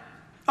there, yep.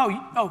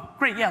 Oh,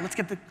 great, yeah,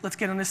 let's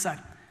get on this side.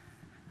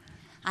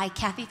 Hi,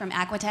 Kathy from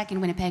Aquatech in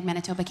Winnipeg,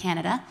 Manitoba,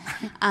 Canada.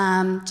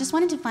 Just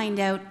wanted to find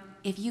out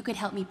if you could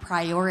help me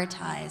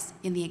prioritize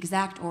in the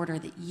exact order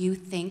that you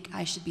think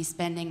I should be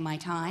spending my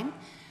time.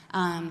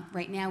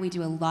 Right now we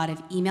do a lot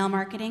of email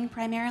marketing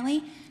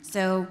primarily,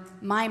 so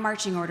my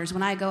marching orders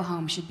when I go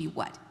home should be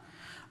what?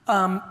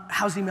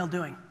 How's email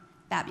doing?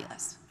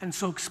 Fabulous. And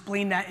so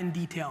explain that in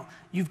detail.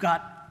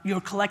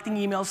 You're collecting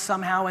emails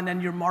somehow and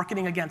then you're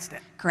marketing against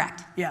it.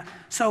 Correct. Yeah,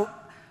 so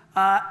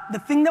the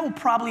thing that will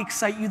probably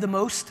excite you the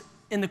most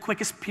in the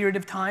quickest period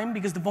of time,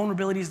 because the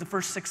vulnerability is the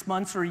first 6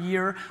 months or a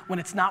year when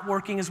it's not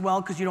working as well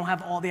because you don't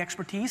have all the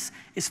expertise,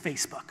 is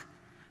Facebook.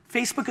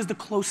 Facebook is the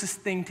closest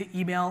thing to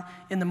email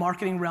in the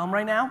marketing realm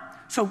right now.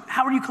 So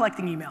how are you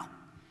collecting email?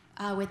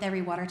 With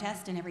every water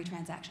test and every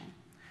transaction.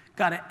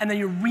 Got it. And then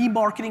you're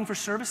remarketing for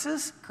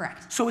services?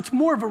 Correct. So it's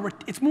more of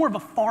a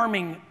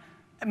farming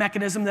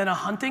mechanism than a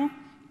hunting?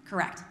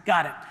 Correct.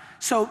 Got it.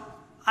 So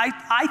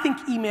I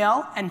think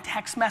email and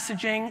text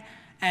messaging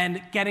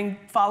and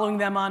following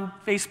them on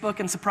Facebook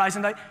and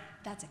surprising them.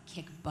 That's a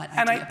kick butt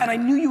And idea. I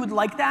knew you would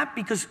like that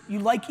because you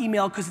like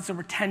email because it's a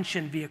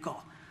retention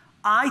vehicle.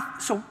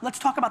 So let's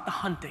talk about the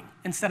hunting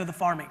instead of the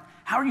farming.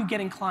 How are you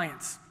getting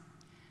clients?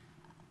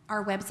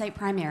 Our website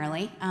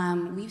primarily.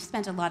 We've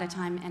spent a lot of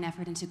time and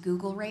effort into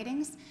Google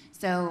ratings,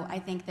 so I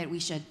think that we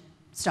should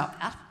stop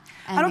that.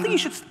 I don't think you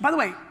should, by the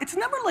way, it's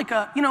never like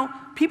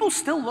people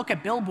still look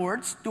at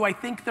billboards. Do I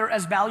think they're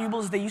as valuable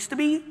as they used to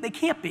be? They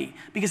can't be,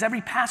 because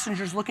every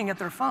passenger's looking at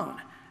their phone,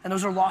 and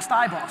those are lost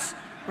eyeballs,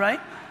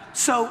 right?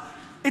 So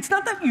it's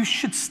not that you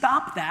should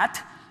stop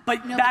that,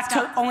 but back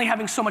to only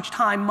having so much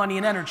time, money,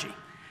 and energy.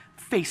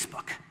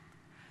 Facebook.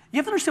 You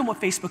have to understand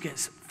what Facebook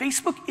is.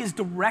 Facebook is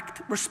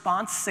direct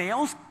response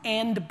sales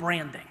and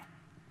branding.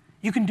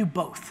 You can do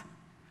both.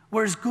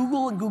 Whereas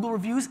Google and Google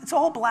reviews, it's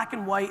all black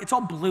and white. It's all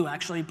blue,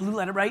 actually, blue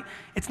letter, right?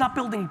 It's not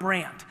building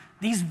brand.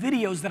 These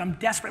videos that I'm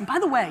desperate, and by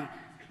the way,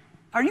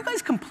 are you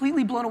guys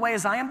completely blown away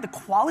as I am? The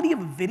quality of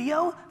a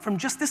video from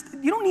just this,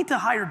 you don't need to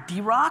hire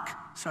D-Rock.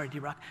 Sorry,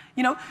 D-Rock.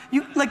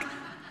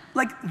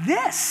 Like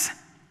this.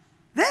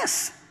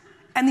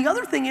 And the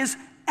other thing is,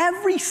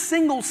 every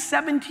single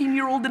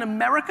 17-year-old in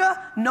America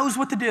knows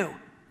what to do.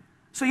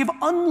 So you have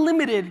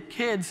unlimited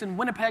kids in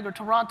Winnipeg or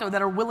Toronto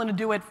that are willing to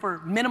do it for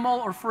minimal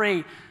or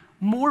free.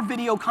 More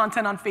video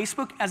content on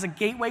Facebook as a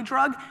gateway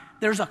drug.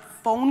 There's a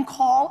phone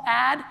call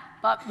ad,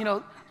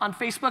 on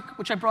Facebook,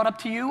 which I brought up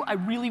to you. I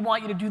really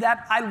want you to do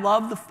that. I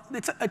love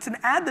it's an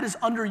ad that is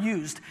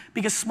underused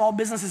because small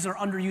businesses are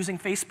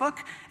underusing Facebook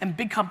and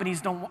big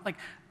companies don't want, like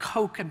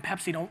Coke and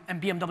Pepsi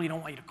and BMW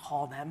don't want you to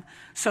call them.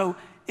 So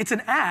it's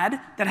an ad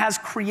that has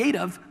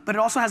creative, but it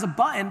also has a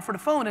button for the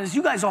phone. And as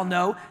you guys all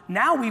know,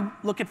 now we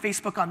look at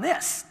Facebook on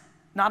this,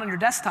 not on your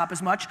desktop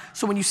as much.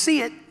 So when you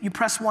see it, you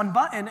press one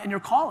button and you're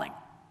calling.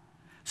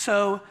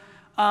 So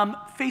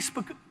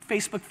Facebook,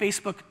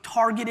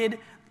 targeted,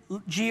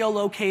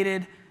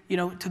 geolocated,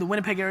 to the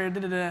Winnipeg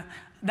area,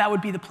 that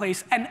would be the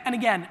place. And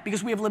again,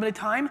 because we have limited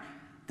time,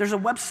 there's a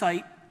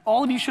website.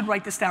 All of you should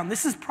write this down.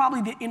 This is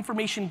probably the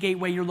information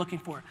gateway you're looking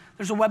for.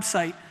 There's a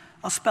website,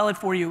 I'll spell it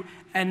for you,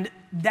 and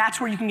that's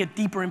where you can get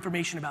deeper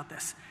information about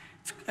this.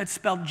 It's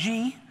spelled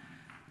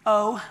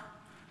G-O-O-G-L-E.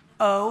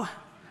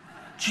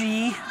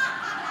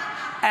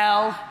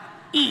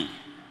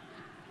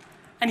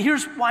 And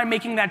here's why I'm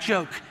making that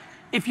joke.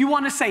 If you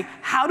want to say,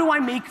 how do I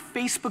make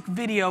Facebook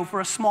video for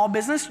a small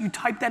business? You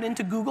type that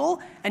into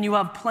Google and you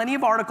have plenty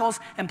of articles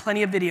and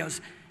plenty of videos.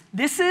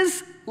 This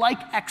is like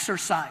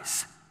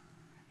exercise.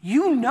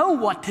 You know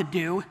what to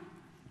do,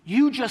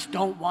 you just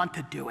don't want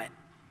to do it.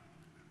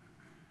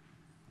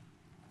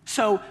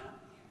 So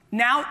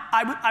now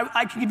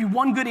I can give you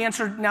one good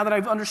answer now that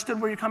I've understood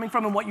where you're coming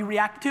from and what you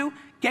react to.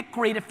 Get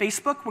great at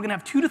Facebook. We're gonna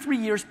have 2 to 3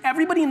 years.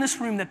 Everybody in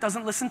this room that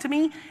doesn't listen to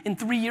me in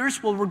 3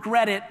 years will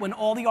regret it when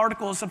all the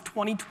articles of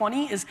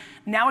 2020 is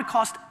now it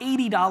costs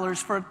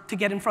 $80 to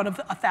get in front of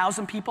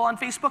 1,000 people on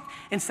Facebook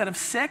instead of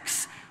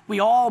 6. We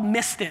all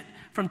missed it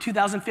from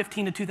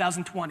 2015 to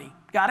 2020.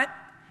 Got it?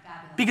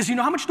 Because you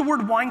know how much the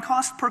word wine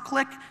cost per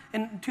click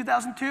in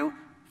 2002?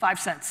 5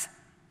 cents.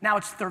 Now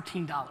it's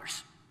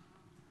 $13.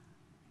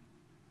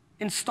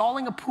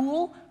 Installing a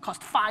pool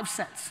cost 5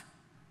 cents.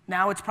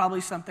 Now it's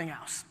probably something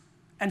else.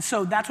 And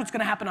so that's what's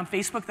gonna happen on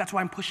Facebook. That's why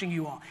I'm pushing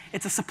you all.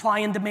 It's a supply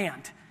and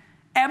demand.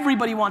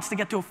 Everybody wants to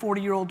get to a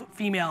 40-year-old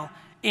female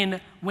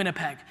in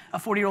Winnipeg, a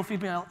 40-year-old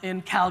female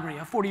in Calgary,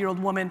 a 40-year-old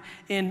woman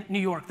in New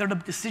York. They're the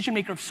decision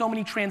maker of so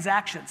many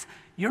transactions.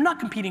 You're not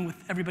competing with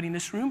everybody in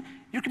this room.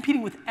 You're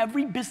competing with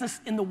every business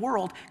in the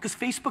world because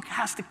Facebook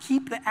has to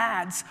keep the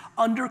ads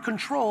under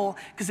control,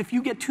 because if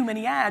you get too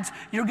many ads,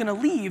 you're gonna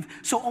leave.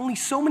 So only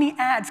so many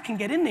ads can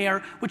get in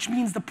there, which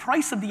means the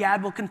price of the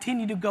ad will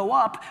continue to go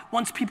up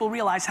once people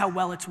realize how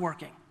well it's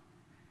working.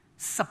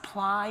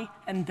 Supply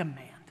and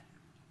demand.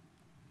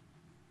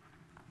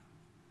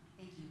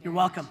 You're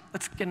welcome.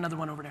 Let's get another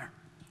one over there.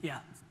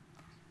 Yeah.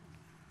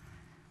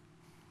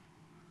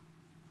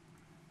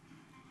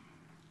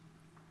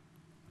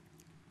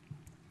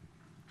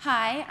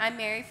 Hi, I'm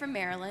Mary from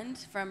Maryland,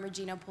 from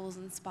Regina Pools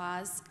and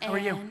Spas. How are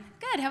you?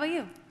 Good, how about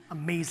you?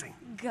 Amazing.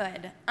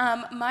 Good.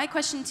 My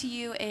question to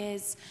you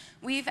is,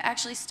 we've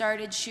actually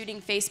started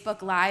shooting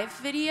Facebook Live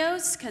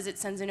videos because it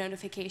sends a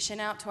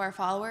notification out to our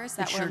followers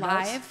that we're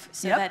live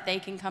so that they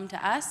can come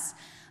to us.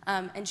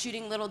 And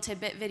shooting little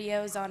tidbit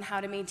videos on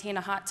how to maintain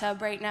a hot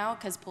tub right now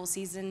because pool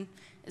season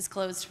is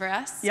closed for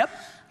us. Yep.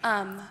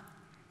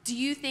 Do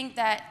you think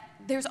that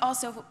there's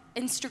also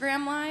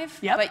Instagram Live,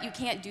 but you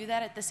can't do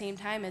that at the same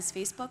time as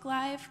Facebook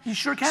Live? You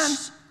sure can.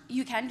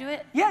 You can do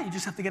it? Yeah, you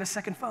just have to get a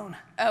second phone.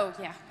 Oh,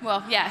 yeah.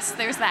 Well, yes,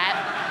 there's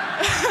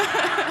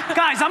that.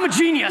 Guys, I'm a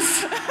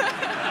genius.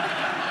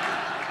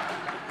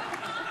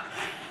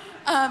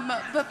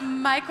 But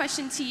my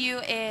question to you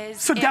is...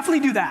 So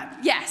definitely do that.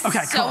 Yes.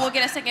 Okay, so cool. we'll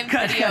get a second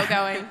video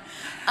going.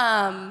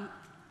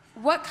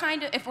 What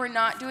kind of, if we're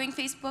not doing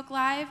Facebook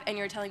Live and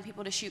you're telling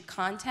people to shoot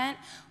content,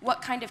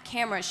 what kind of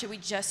camera? Should we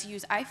just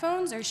use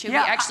iPhones, or should we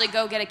actually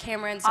go get a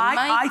camera and some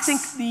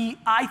mics?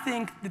 I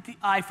think that the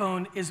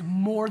iPhone is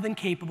more than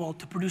capable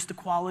to produce the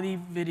quality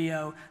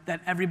video that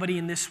everybody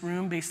in this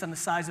room, based on the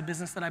size of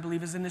business that I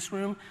believe is in this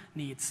room,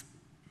 needs.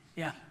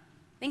 Yeah.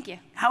 Thank you.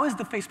 How is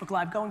the Facebook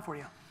Live going for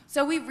you?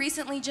 So we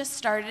recently just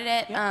started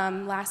it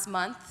last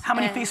month. How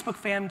many Facebook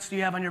fans do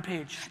you have on your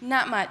page?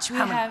 Not much. We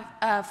have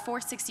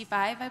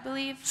 465, I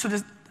believe. So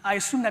I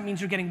assume that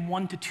means you're getting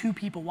 1 to 2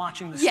 people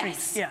watching the stream.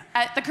 Yes, yeah.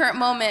 at the current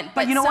moment.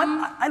 But you know what?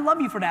 I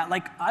love you for that.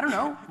 Like, I don't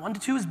know, 1 to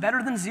 2 is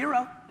better than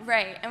 0.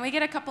 Right, and we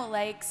get a couple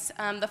likes.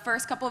 The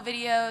first couple of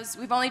videos,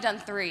 we've only done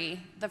 3.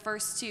 The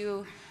first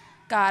 2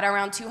 got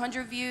around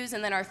 200 views,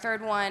 and then our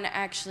third one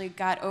actually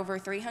got over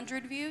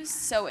 300 views.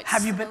 So it's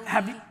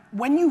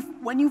when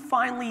you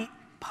finally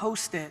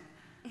post it,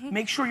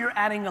 make sure you're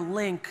adding a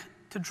link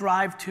to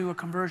drive to a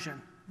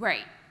conversion.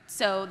 Right.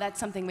 So that's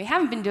something we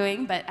haven't been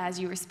doing, but as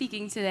you were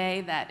speaking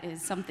today, that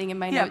is something in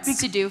my notes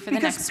to do for the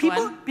next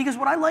one. Because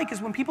what I like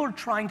is when people are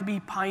trying to be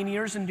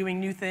pioneers and doing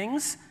new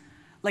things,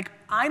 like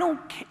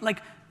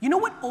you know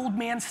what old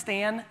man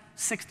Stan,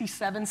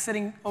 67,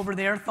 sitting over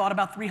there, thought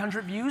about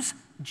 300 views?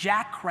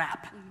 Jack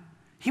crap.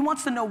 He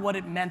wants to know what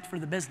it meant for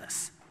the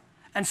business.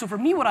 And so for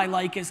me, what I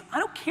like is, I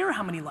don't care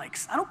how many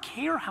likes. I don't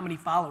care how many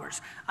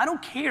followers. I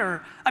don't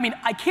care. I mean,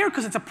 I care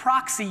because it's a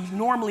proxy,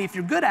 normally, if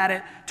you're good at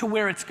it, to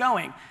where it's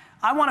going.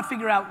 I want to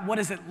figure out what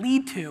does it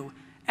lead to.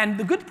 And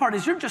the good part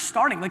is you're just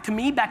starting. Like, to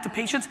me, back to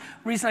patience, the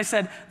reason I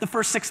said the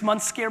first 6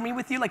 months scare me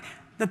with you, like,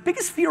 the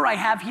biggest fear I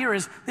have here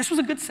is this was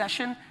a good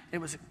session, it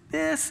was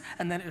this,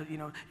 and then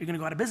you're gonna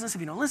go out of business if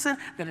you don't listen,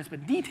 then it's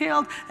been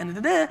detailed,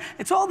 and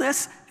it's all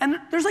this, and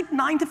there's like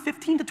 9 to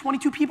 15 to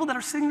 22 people that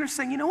are sitting there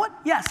saying, you know what,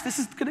 yes, this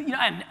is gonna,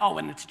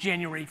 and it's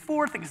January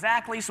 4th,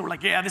 exactly, so we're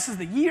like, yeah, this is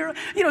the year,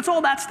 it's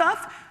all that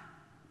stuff.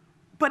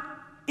 But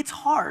it's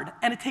hard,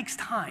 and it takes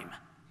time,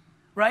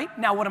 right?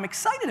 Now, what I'm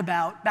excited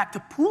about, back to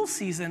pool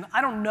season,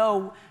 I don't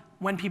know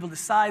when people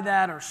decide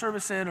that, or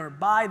service it, or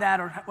buy that,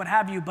 or what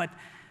have you, but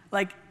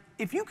like,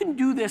 if you can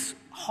do this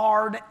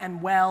hard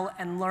and well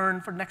and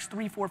learn for the next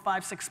 3, 4,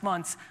 5, 6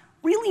 months,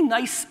 really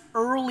nice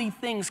early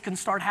things can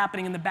start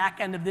happening in the back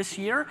end of this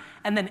year,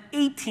 and then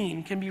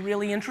 18 can be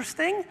really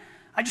interesting.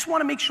 I just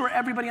want to make sure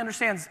everybody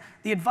understands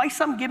the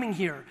advice I'm giving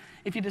here.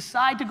 If you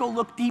decide to go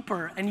look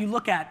deeper and you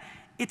look at,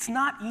 it's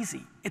not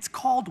easy. It's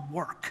called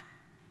work.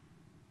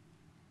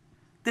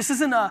 This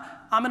isn't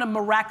I'm gonna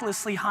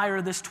miraculously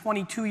hire this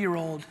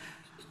 22-year-old.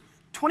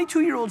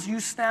 22-year-olds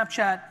use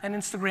Snapchat and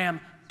Instagram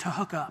to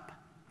hook up.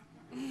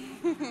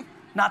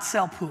 Not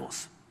sell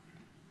pools.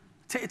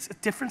 It's a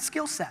different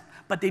skill set,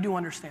 but they do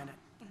understand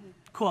it.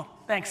 Cool,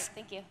 thanks. Right,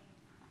 thank you.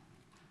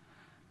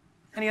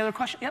 Any other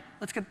question? Yep,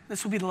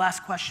 this will be the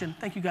last question.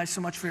 Thank you guys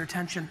so much for your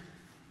attention.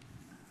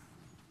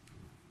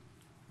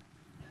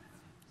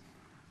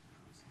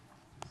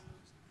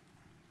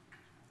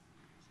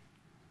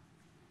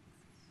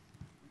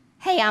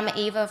 Hey, I'm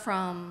Eva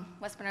from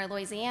West Monroe,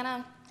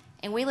 Louisiana,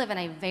 and we live in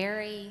a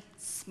very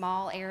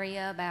small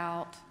area,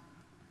 about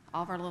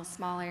all of our little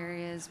small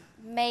areas,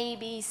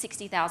 maybe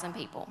 60,000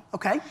 people.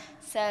 Okay.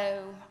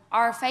 So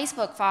our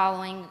Facebook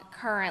following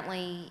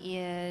currently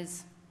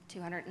is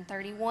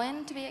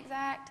 231 to be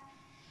exact.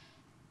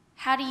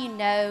 How do you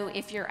know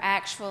if you're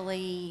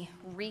actually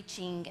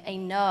reaching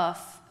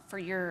enough for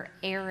your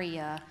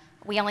area?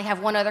 We only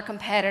have one other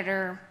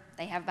competitor.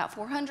 They have about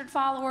 400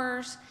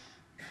 followers.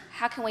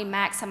 how can we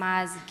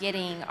maximize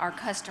getting our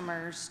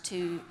customers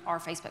to our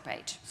Facebook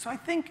page? So I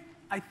think,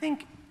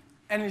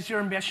 and is your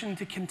ambition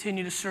to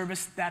continue to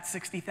service that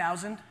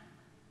 60,000?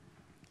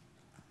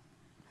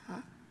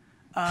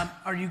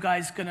 Are you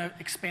guys going to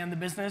expand the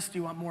business? Do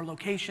you want more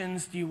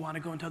locations? Do you want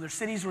to go into other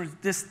cities? Or is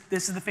this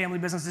is the family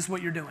business, this is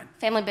what you're doing?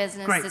 Family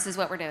business, Great. This is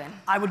what we're doing.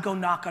 I would go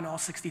knock on all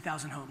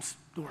 60,000 homes'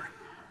 door.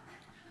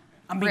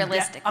 I'm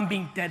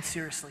being dead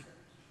seriously.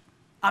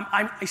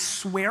 I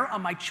swear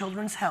on my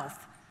children's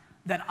health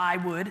that I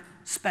would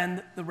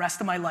spend the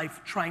rest of my life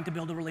trying to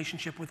build a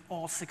relationship with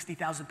all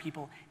 60,000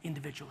 people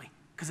individually,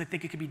 because I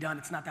think it could be done.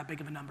 It's not that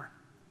big of a number.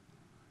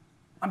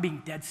 I'm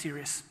being dead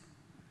serious.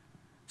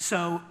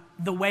 So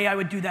the way I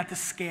would do that to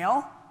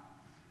scale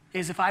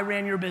is if I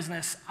ran your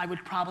business, I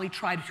would probably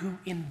try to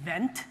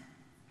invent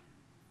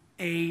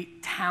a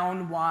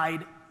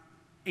town-wide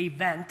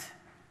event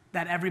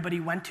that everybody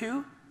went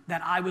to,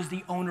 that I was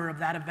the owner of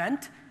that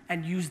event,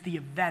 and use the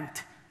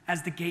event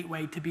as the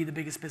gateway to be the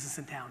biggest business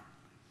in town.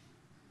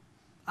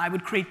 I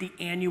would create the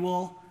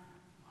annual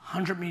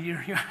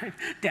 100-meter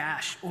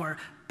dash or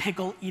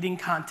pickle eating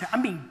contest.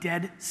 I'm being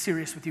dead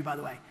serious with you, by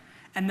the way.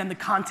 And then the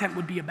content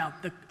would be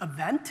about the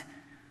event,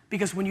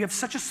 because when you have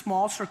such a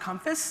small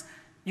circumference,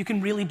 you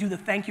can really do the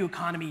thank you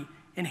economy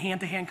in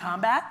hand-to-hand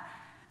combat.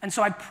 And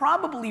so I'd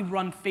probably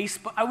run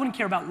Facebook. I wouldn't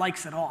care about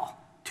likes at all.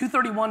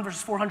 231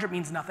 versus 400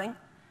 means nothing.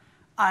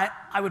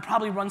 I would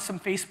probably run some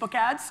Facebook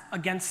ads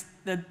against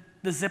the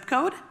zip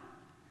code,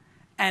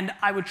 and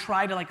I would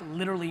try to like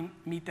literally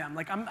meet them.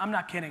 Like I'm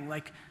not kidding.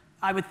 Like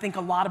I would think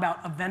a lot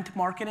about event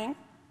marketing.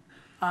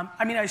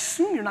 I mean, I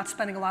assume you're not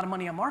spending a lot of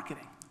money on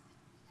marketing.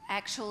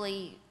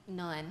 Actually,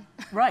 none.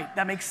 Right,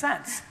 that makes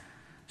sense.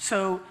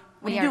 So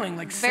what are you doing?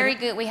 Like very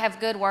good. We have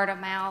good word of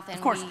mouth, and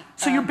of course.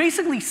 So you're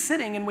basically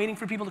sitting and waiting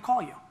for people to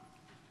call you.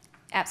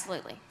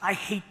 Absolutely. I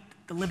hate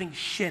the living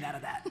shit out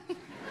of that.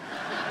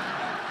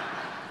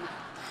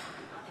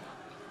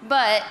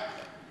 But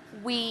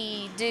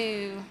we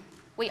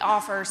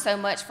offer so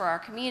much for our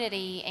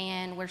community,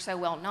 and we're so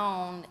well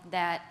known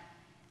that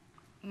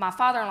my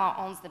father-in-law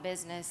owns the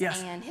business,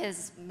 yes. And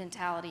his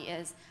mentality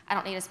is, I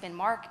don't need to spend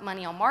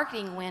money on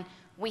marketing when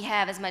we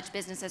have as much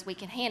business as we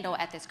can handle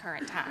at this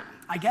current time.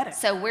 I get it.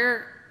 So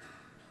we're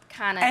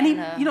kind of in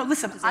a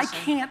listen,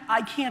 position.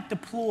 I can't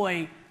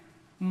deploy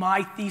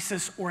my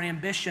thesis or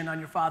ambition on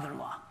your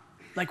father-in-law.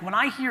 Like when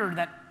I hear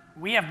that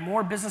we have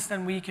more business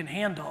than we can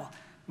handle,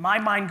 my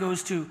mind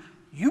goes to,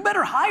 you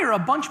better hire a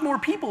bunch more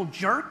people,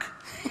 jerk.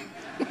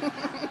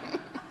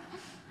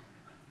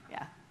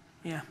 Yeah.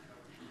 Yeah.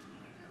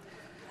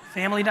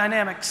 Family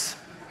dynamics.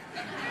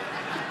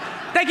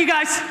 Thank you,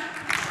 guys.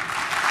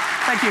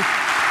 Thank you.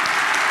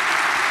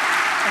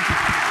 Thank you.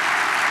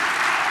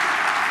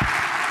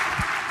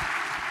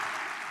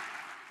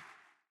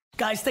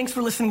 Guys, thanks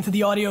for listening to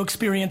the audio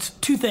experience.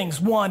 2 things.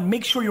 1,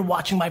 make sure you're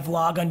watching my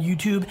vlog on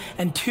YouTube.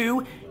 And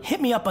 2,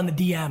 hit me up on the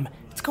DM.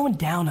 It's going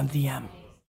down on the DM.